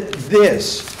said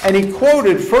this. And he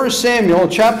quoted 1 Samuel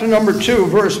chapter number 2,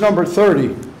 verse number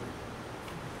 30.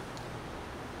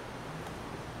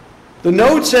 The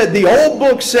note said, the old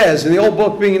book says, and the old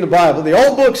book being in the Bible, the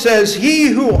old book says, he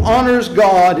who honors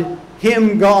God,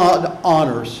 him God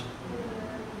honors.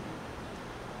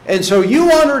 And so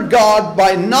you honored God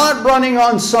by not running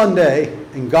on Sunday,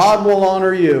 and God will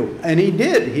honor you. And he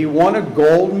did. He won a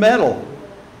gold medal.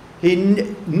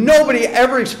 Nobody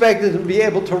ever expected him to be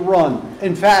able to run.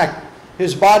 In fact,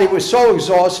 his body was so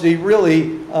exhausted, he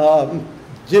really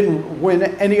didn't win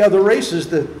any other races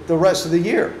the rest of the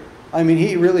year. I mean,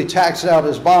 he really taxed out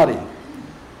his body.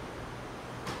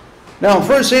 Now,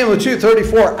 1 Samuel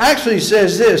 2:34 actually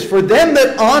says this, for them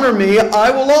that honor me,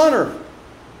 I will honor.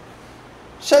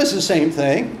 Says the same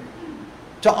thing,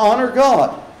 to honor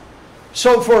God.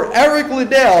 So for Eric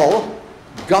Liddell,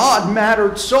 God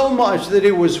mattered so much that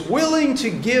he was willing to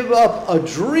give up a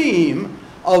dream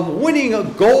of winning a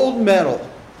gold medal.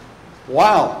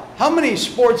 Wow. How many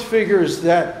sports figures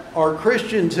that are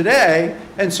Christian today,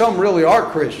 and some really are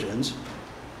Christians,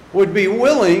 would be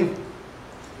willing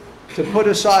to put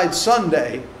aside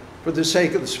Sunday for the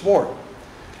sake of the sport?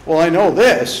 Well, I know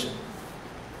this.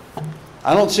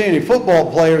 I don't see any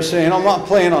football players saying, I'm not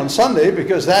playing on Sunday,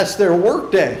 because that's their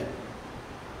work day.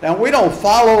 Now, we don't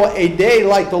follow a day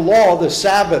like the law, the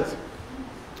Sabbath.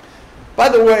 By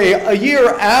the way, a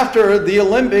year after the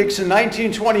Olympics in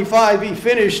 1925, he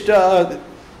finished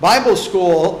Bible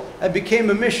school and became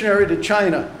a missionary to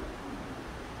China.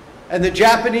 And the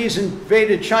Japanese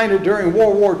invaded China during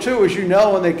World War II, as you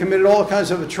know, and they committed all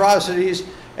kinds of atrocities.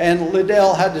 And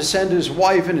Liddell had to send his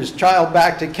wife and his child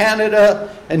back to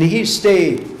Canada, and he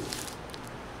stayed.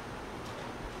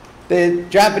 The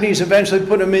Japanese eventually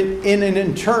put him in an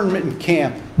internment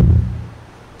camp.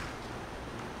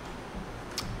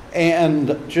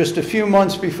 And just a few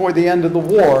months before the end of the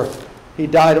war, he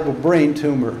died of a brain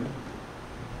tumor.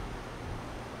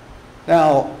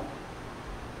 Now,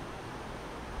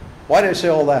 why did I say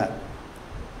all that?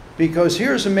 Because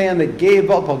here's a man that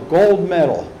gave up a gold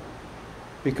medal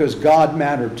because God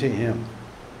mattered to him.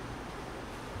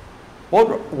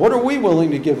 What are we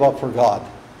willing to give up for God?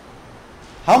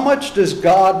 How much does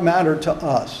God matter to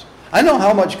us? I know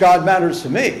how much God matters to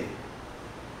me.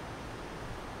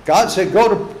 God said, go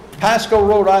to Pasco,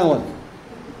 Rhode Island.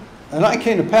 And I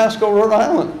came to Pasco, Rhode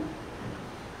Island.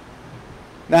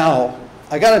 Now,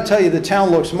 I got to tell you, the town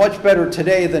looks much better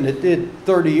today than it did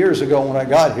 30 years ago when I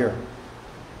got here.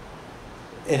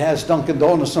 It has Dunkin'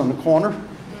 Donuts on the corner.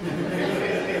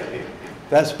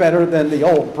 That's better than the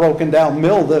old broken down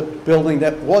mill building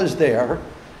that was there.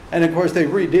 And of course they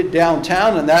redid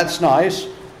downtown, and that's nice.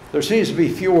 There seems to be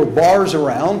fewer bars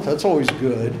around. That's always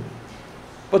good.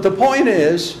 But the point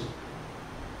is,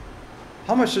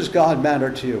 how much does God matter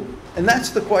to you? And that's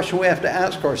the question we have to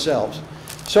ask ourselves.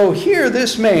 So here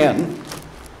this man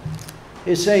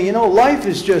is saying, you know, life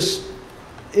is just,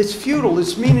 it's futile,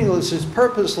 it's meaningless, it's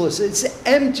purposeless, it's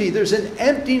empty. There's an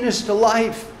emptiness to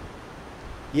life.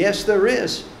 Yes, there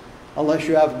is, unless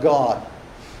you have God.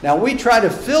 Now, we try to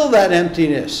fill that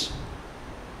emptiness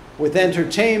with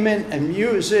entertainment and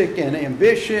music and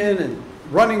ambition and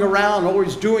running around,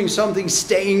 always doing something,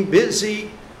 staying busy.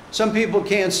 Some people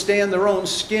can't stand their own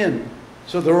skin,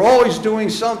 so they're always doing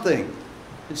something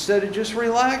instead of just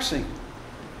relaxing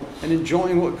and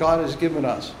enjoying what God has given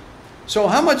us. So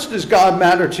how much does God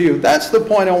matter to you? That's the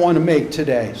point I want to make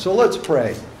today. So let's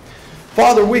pray.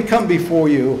 Father, we come before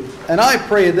you, and I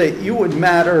pray that you would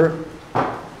matter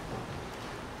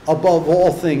above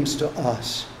all things to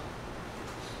us.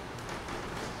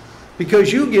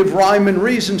 Because you give rhyme and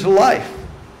reason to life.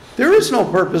 There is no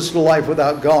purpose to life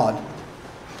without God.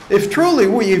 If truly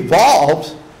we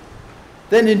evolved,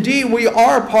 then indeed we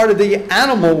are part of the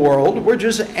animal world. We're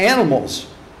just animals.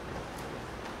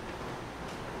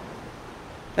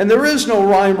 And there is no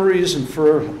rhyme or reason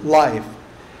for life.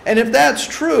 And if that's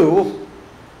true,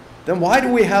 then why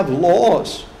do we have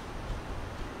laws?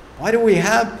 Why do we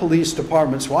have police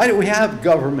departments? Why do we have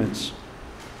governments?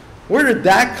 Where did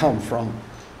that come from?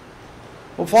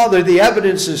 Well, Father, the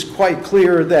evidence is quite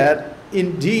clear that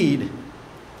indeed,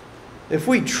 if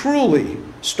we truly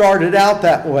started out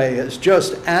that way as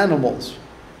just animals,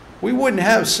 we wouldn't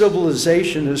have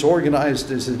civilization as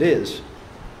organized as it is.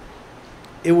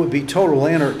 It would be total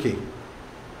anarchy.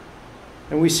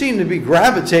 And we seem to be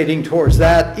gravitating towards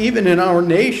that even in our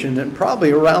nation and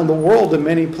probably around the world in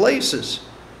many places.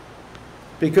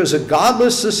 Because a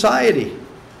godless society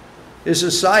is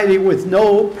a society with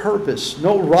no purpose,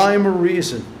 no rhyme or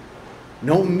reason,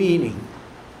 no meaning.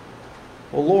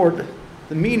 Well, Lord,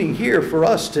 the meaning here for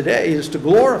us today is to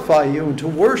glorify you and to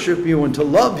worship you and to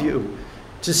love you,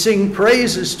 to sing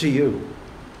praises to you.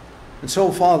 And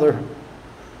so, Father,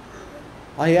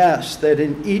 I ask that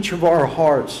in each of our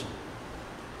hearts,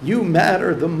 you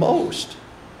matter the most.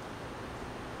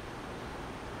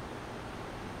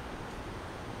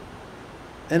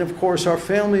 And of course, our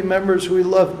family members we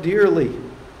love dearly,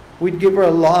 we'd give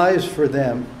our lives for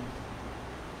them.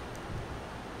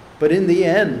 But in the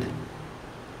end,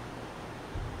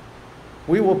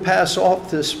 we will pass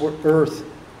off this earth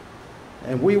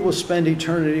and we will spend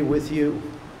eternity with you.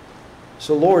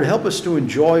 So Lord, help us to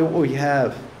enjoy what we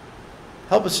have.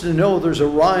 Help us to know there's a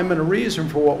rhyme and a reason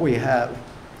for what we have.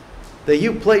 That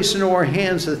you place into our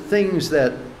hands the things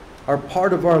that are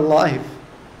part of our life.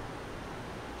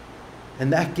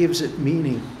 And that gives it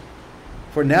meaning.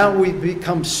 For now we've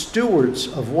become stewards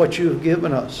of what you have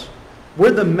given us.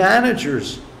 We're the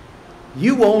managers.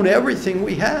 You own everything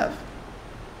we have.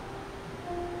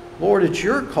 Lord, it's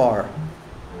your car.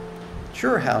 It's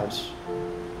your house.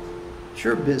 It's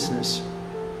your business.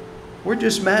 We're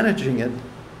just managing it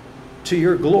to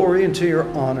your glory and to your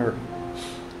honor.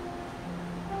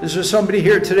 Is there somebody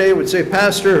here today who would say,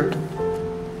 Pastor,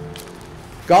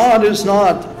 God has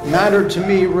not mattered to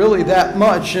me really that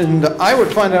much, and I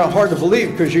would find it hard to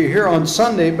believe because you're here on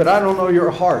Sunday, but I don't know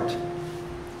your heart.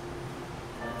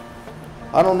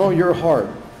 I don't know your heart.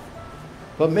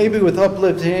 But maybe with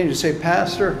uplifted hand you say,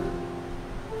 Pastor,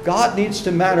 God needs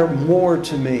to matter more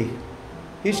to me.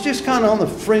 He's just kind of on the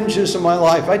fringes of my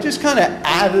life. I just kind of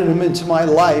added him into my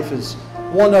life as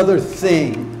one other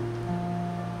thing.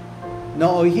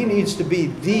 No, he needs to be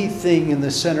the thing in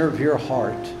the center of your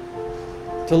heart.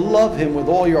 To love him with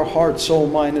all your heart, soul,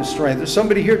 mind, and strength. There's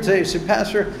somebody here today who says,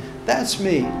 Pastor, that's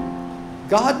me.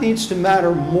 God needs to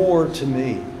matter more to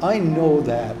me. I know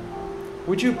that.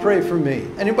 Would you pray for me?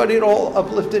 Anybody at all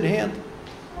uplifted hand?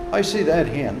 I see that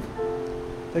hand.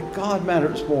 That God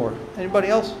matters more. Anybody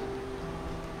else?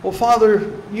 Well,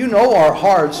 Father, you know our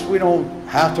hearts. We don't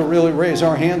have to really raise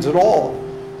our hands at all.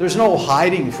 There's no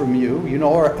hiding from you. You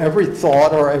know our every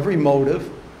thought, our every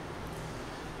motive.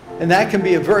 And that can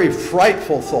be a very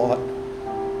frightful thought.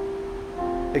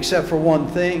 Except for one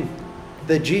thing.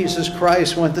 That Jesus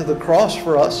Christ went to the cross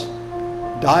for us.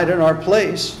 Died in our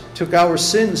place. Took our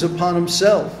sins upon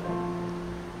himself.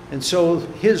 And so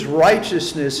his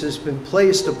righteousness has been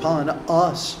placed upon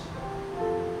us.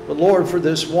 But Lord, for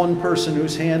this one person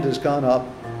whose hand has gone up,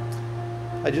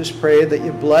 I just pray that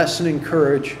you bless and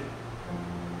encourage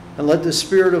and let the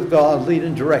Spirit of God lead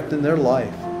and direct in their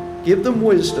life. Give them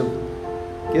wisdom.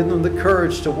 Give them the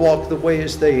courage to walk the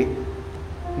ways they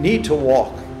need to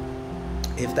walk,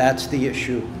 if that's the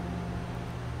issue.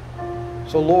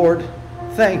 So Lord,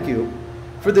 thank you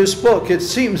for this book. It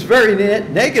seems very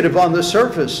negative on the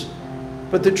surface,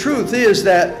 but the truth is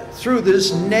that through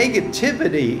this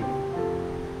negativity,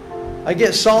 I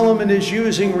guess Solomon is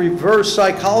using reverse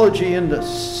psychology in a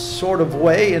sort of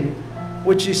way in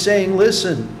which he's saying,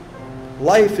 listen,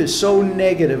 life is so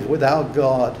negative without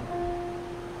God.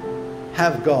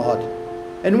 Have God.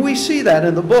 And we see that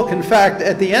in the book. In fact,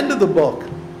 at the end of the book,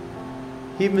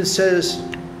 he even says,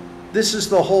 this is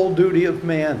the whole duty of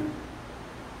man.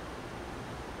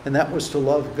 And that was to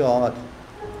love God.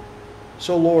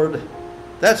 So Lord,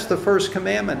 that's the first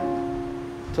commandment,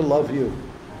 to love you.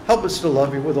 Help us to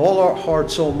love you with all our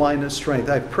heart, soul, mind, and strength.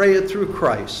 I pray it through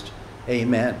Christ.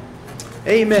 Amen.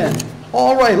 Amen.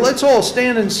 All right, let's all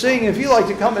stand and sing. If you'd like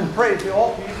to come and pray at the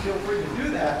altar, you feel free to do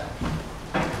that.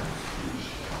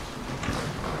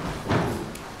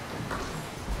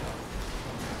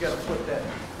 You got to put that.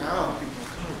 Oh.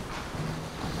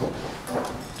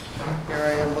 Here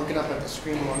I am looking up at the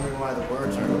screen wondering why the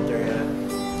words aren't up there yet.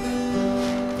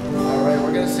 All right,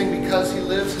 we're going to sing Because He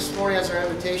Lives this morning as our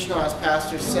invitation. As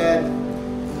Pastor said,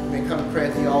 you may come and pray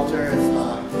at the altar if you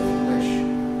wish.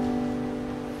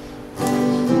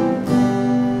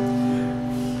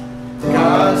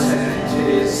 God sent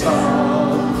His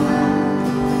Son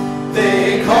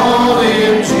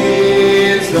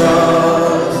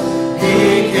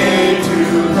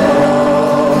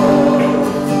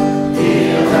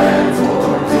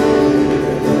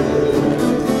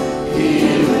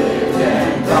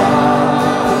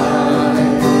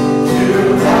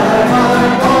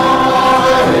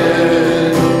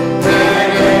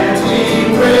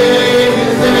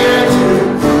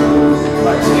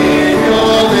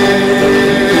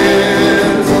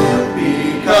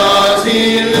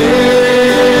he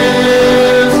lives,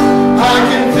 I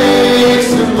can face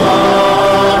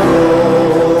tomorrow.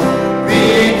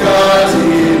 Because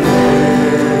he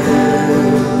lives,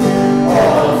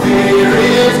 all fear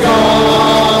is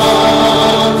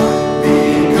gone.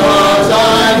 Because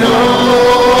I know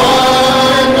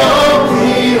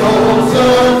he holds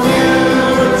the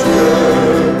future.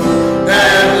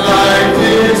 That life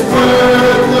is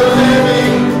worth the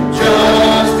living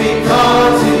just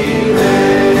because he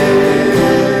lives.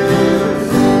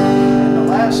 And the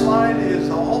last line is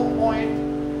the whole point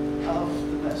of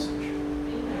the message.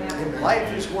 Life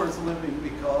is worth living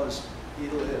because he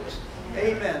lives.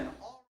 Amen.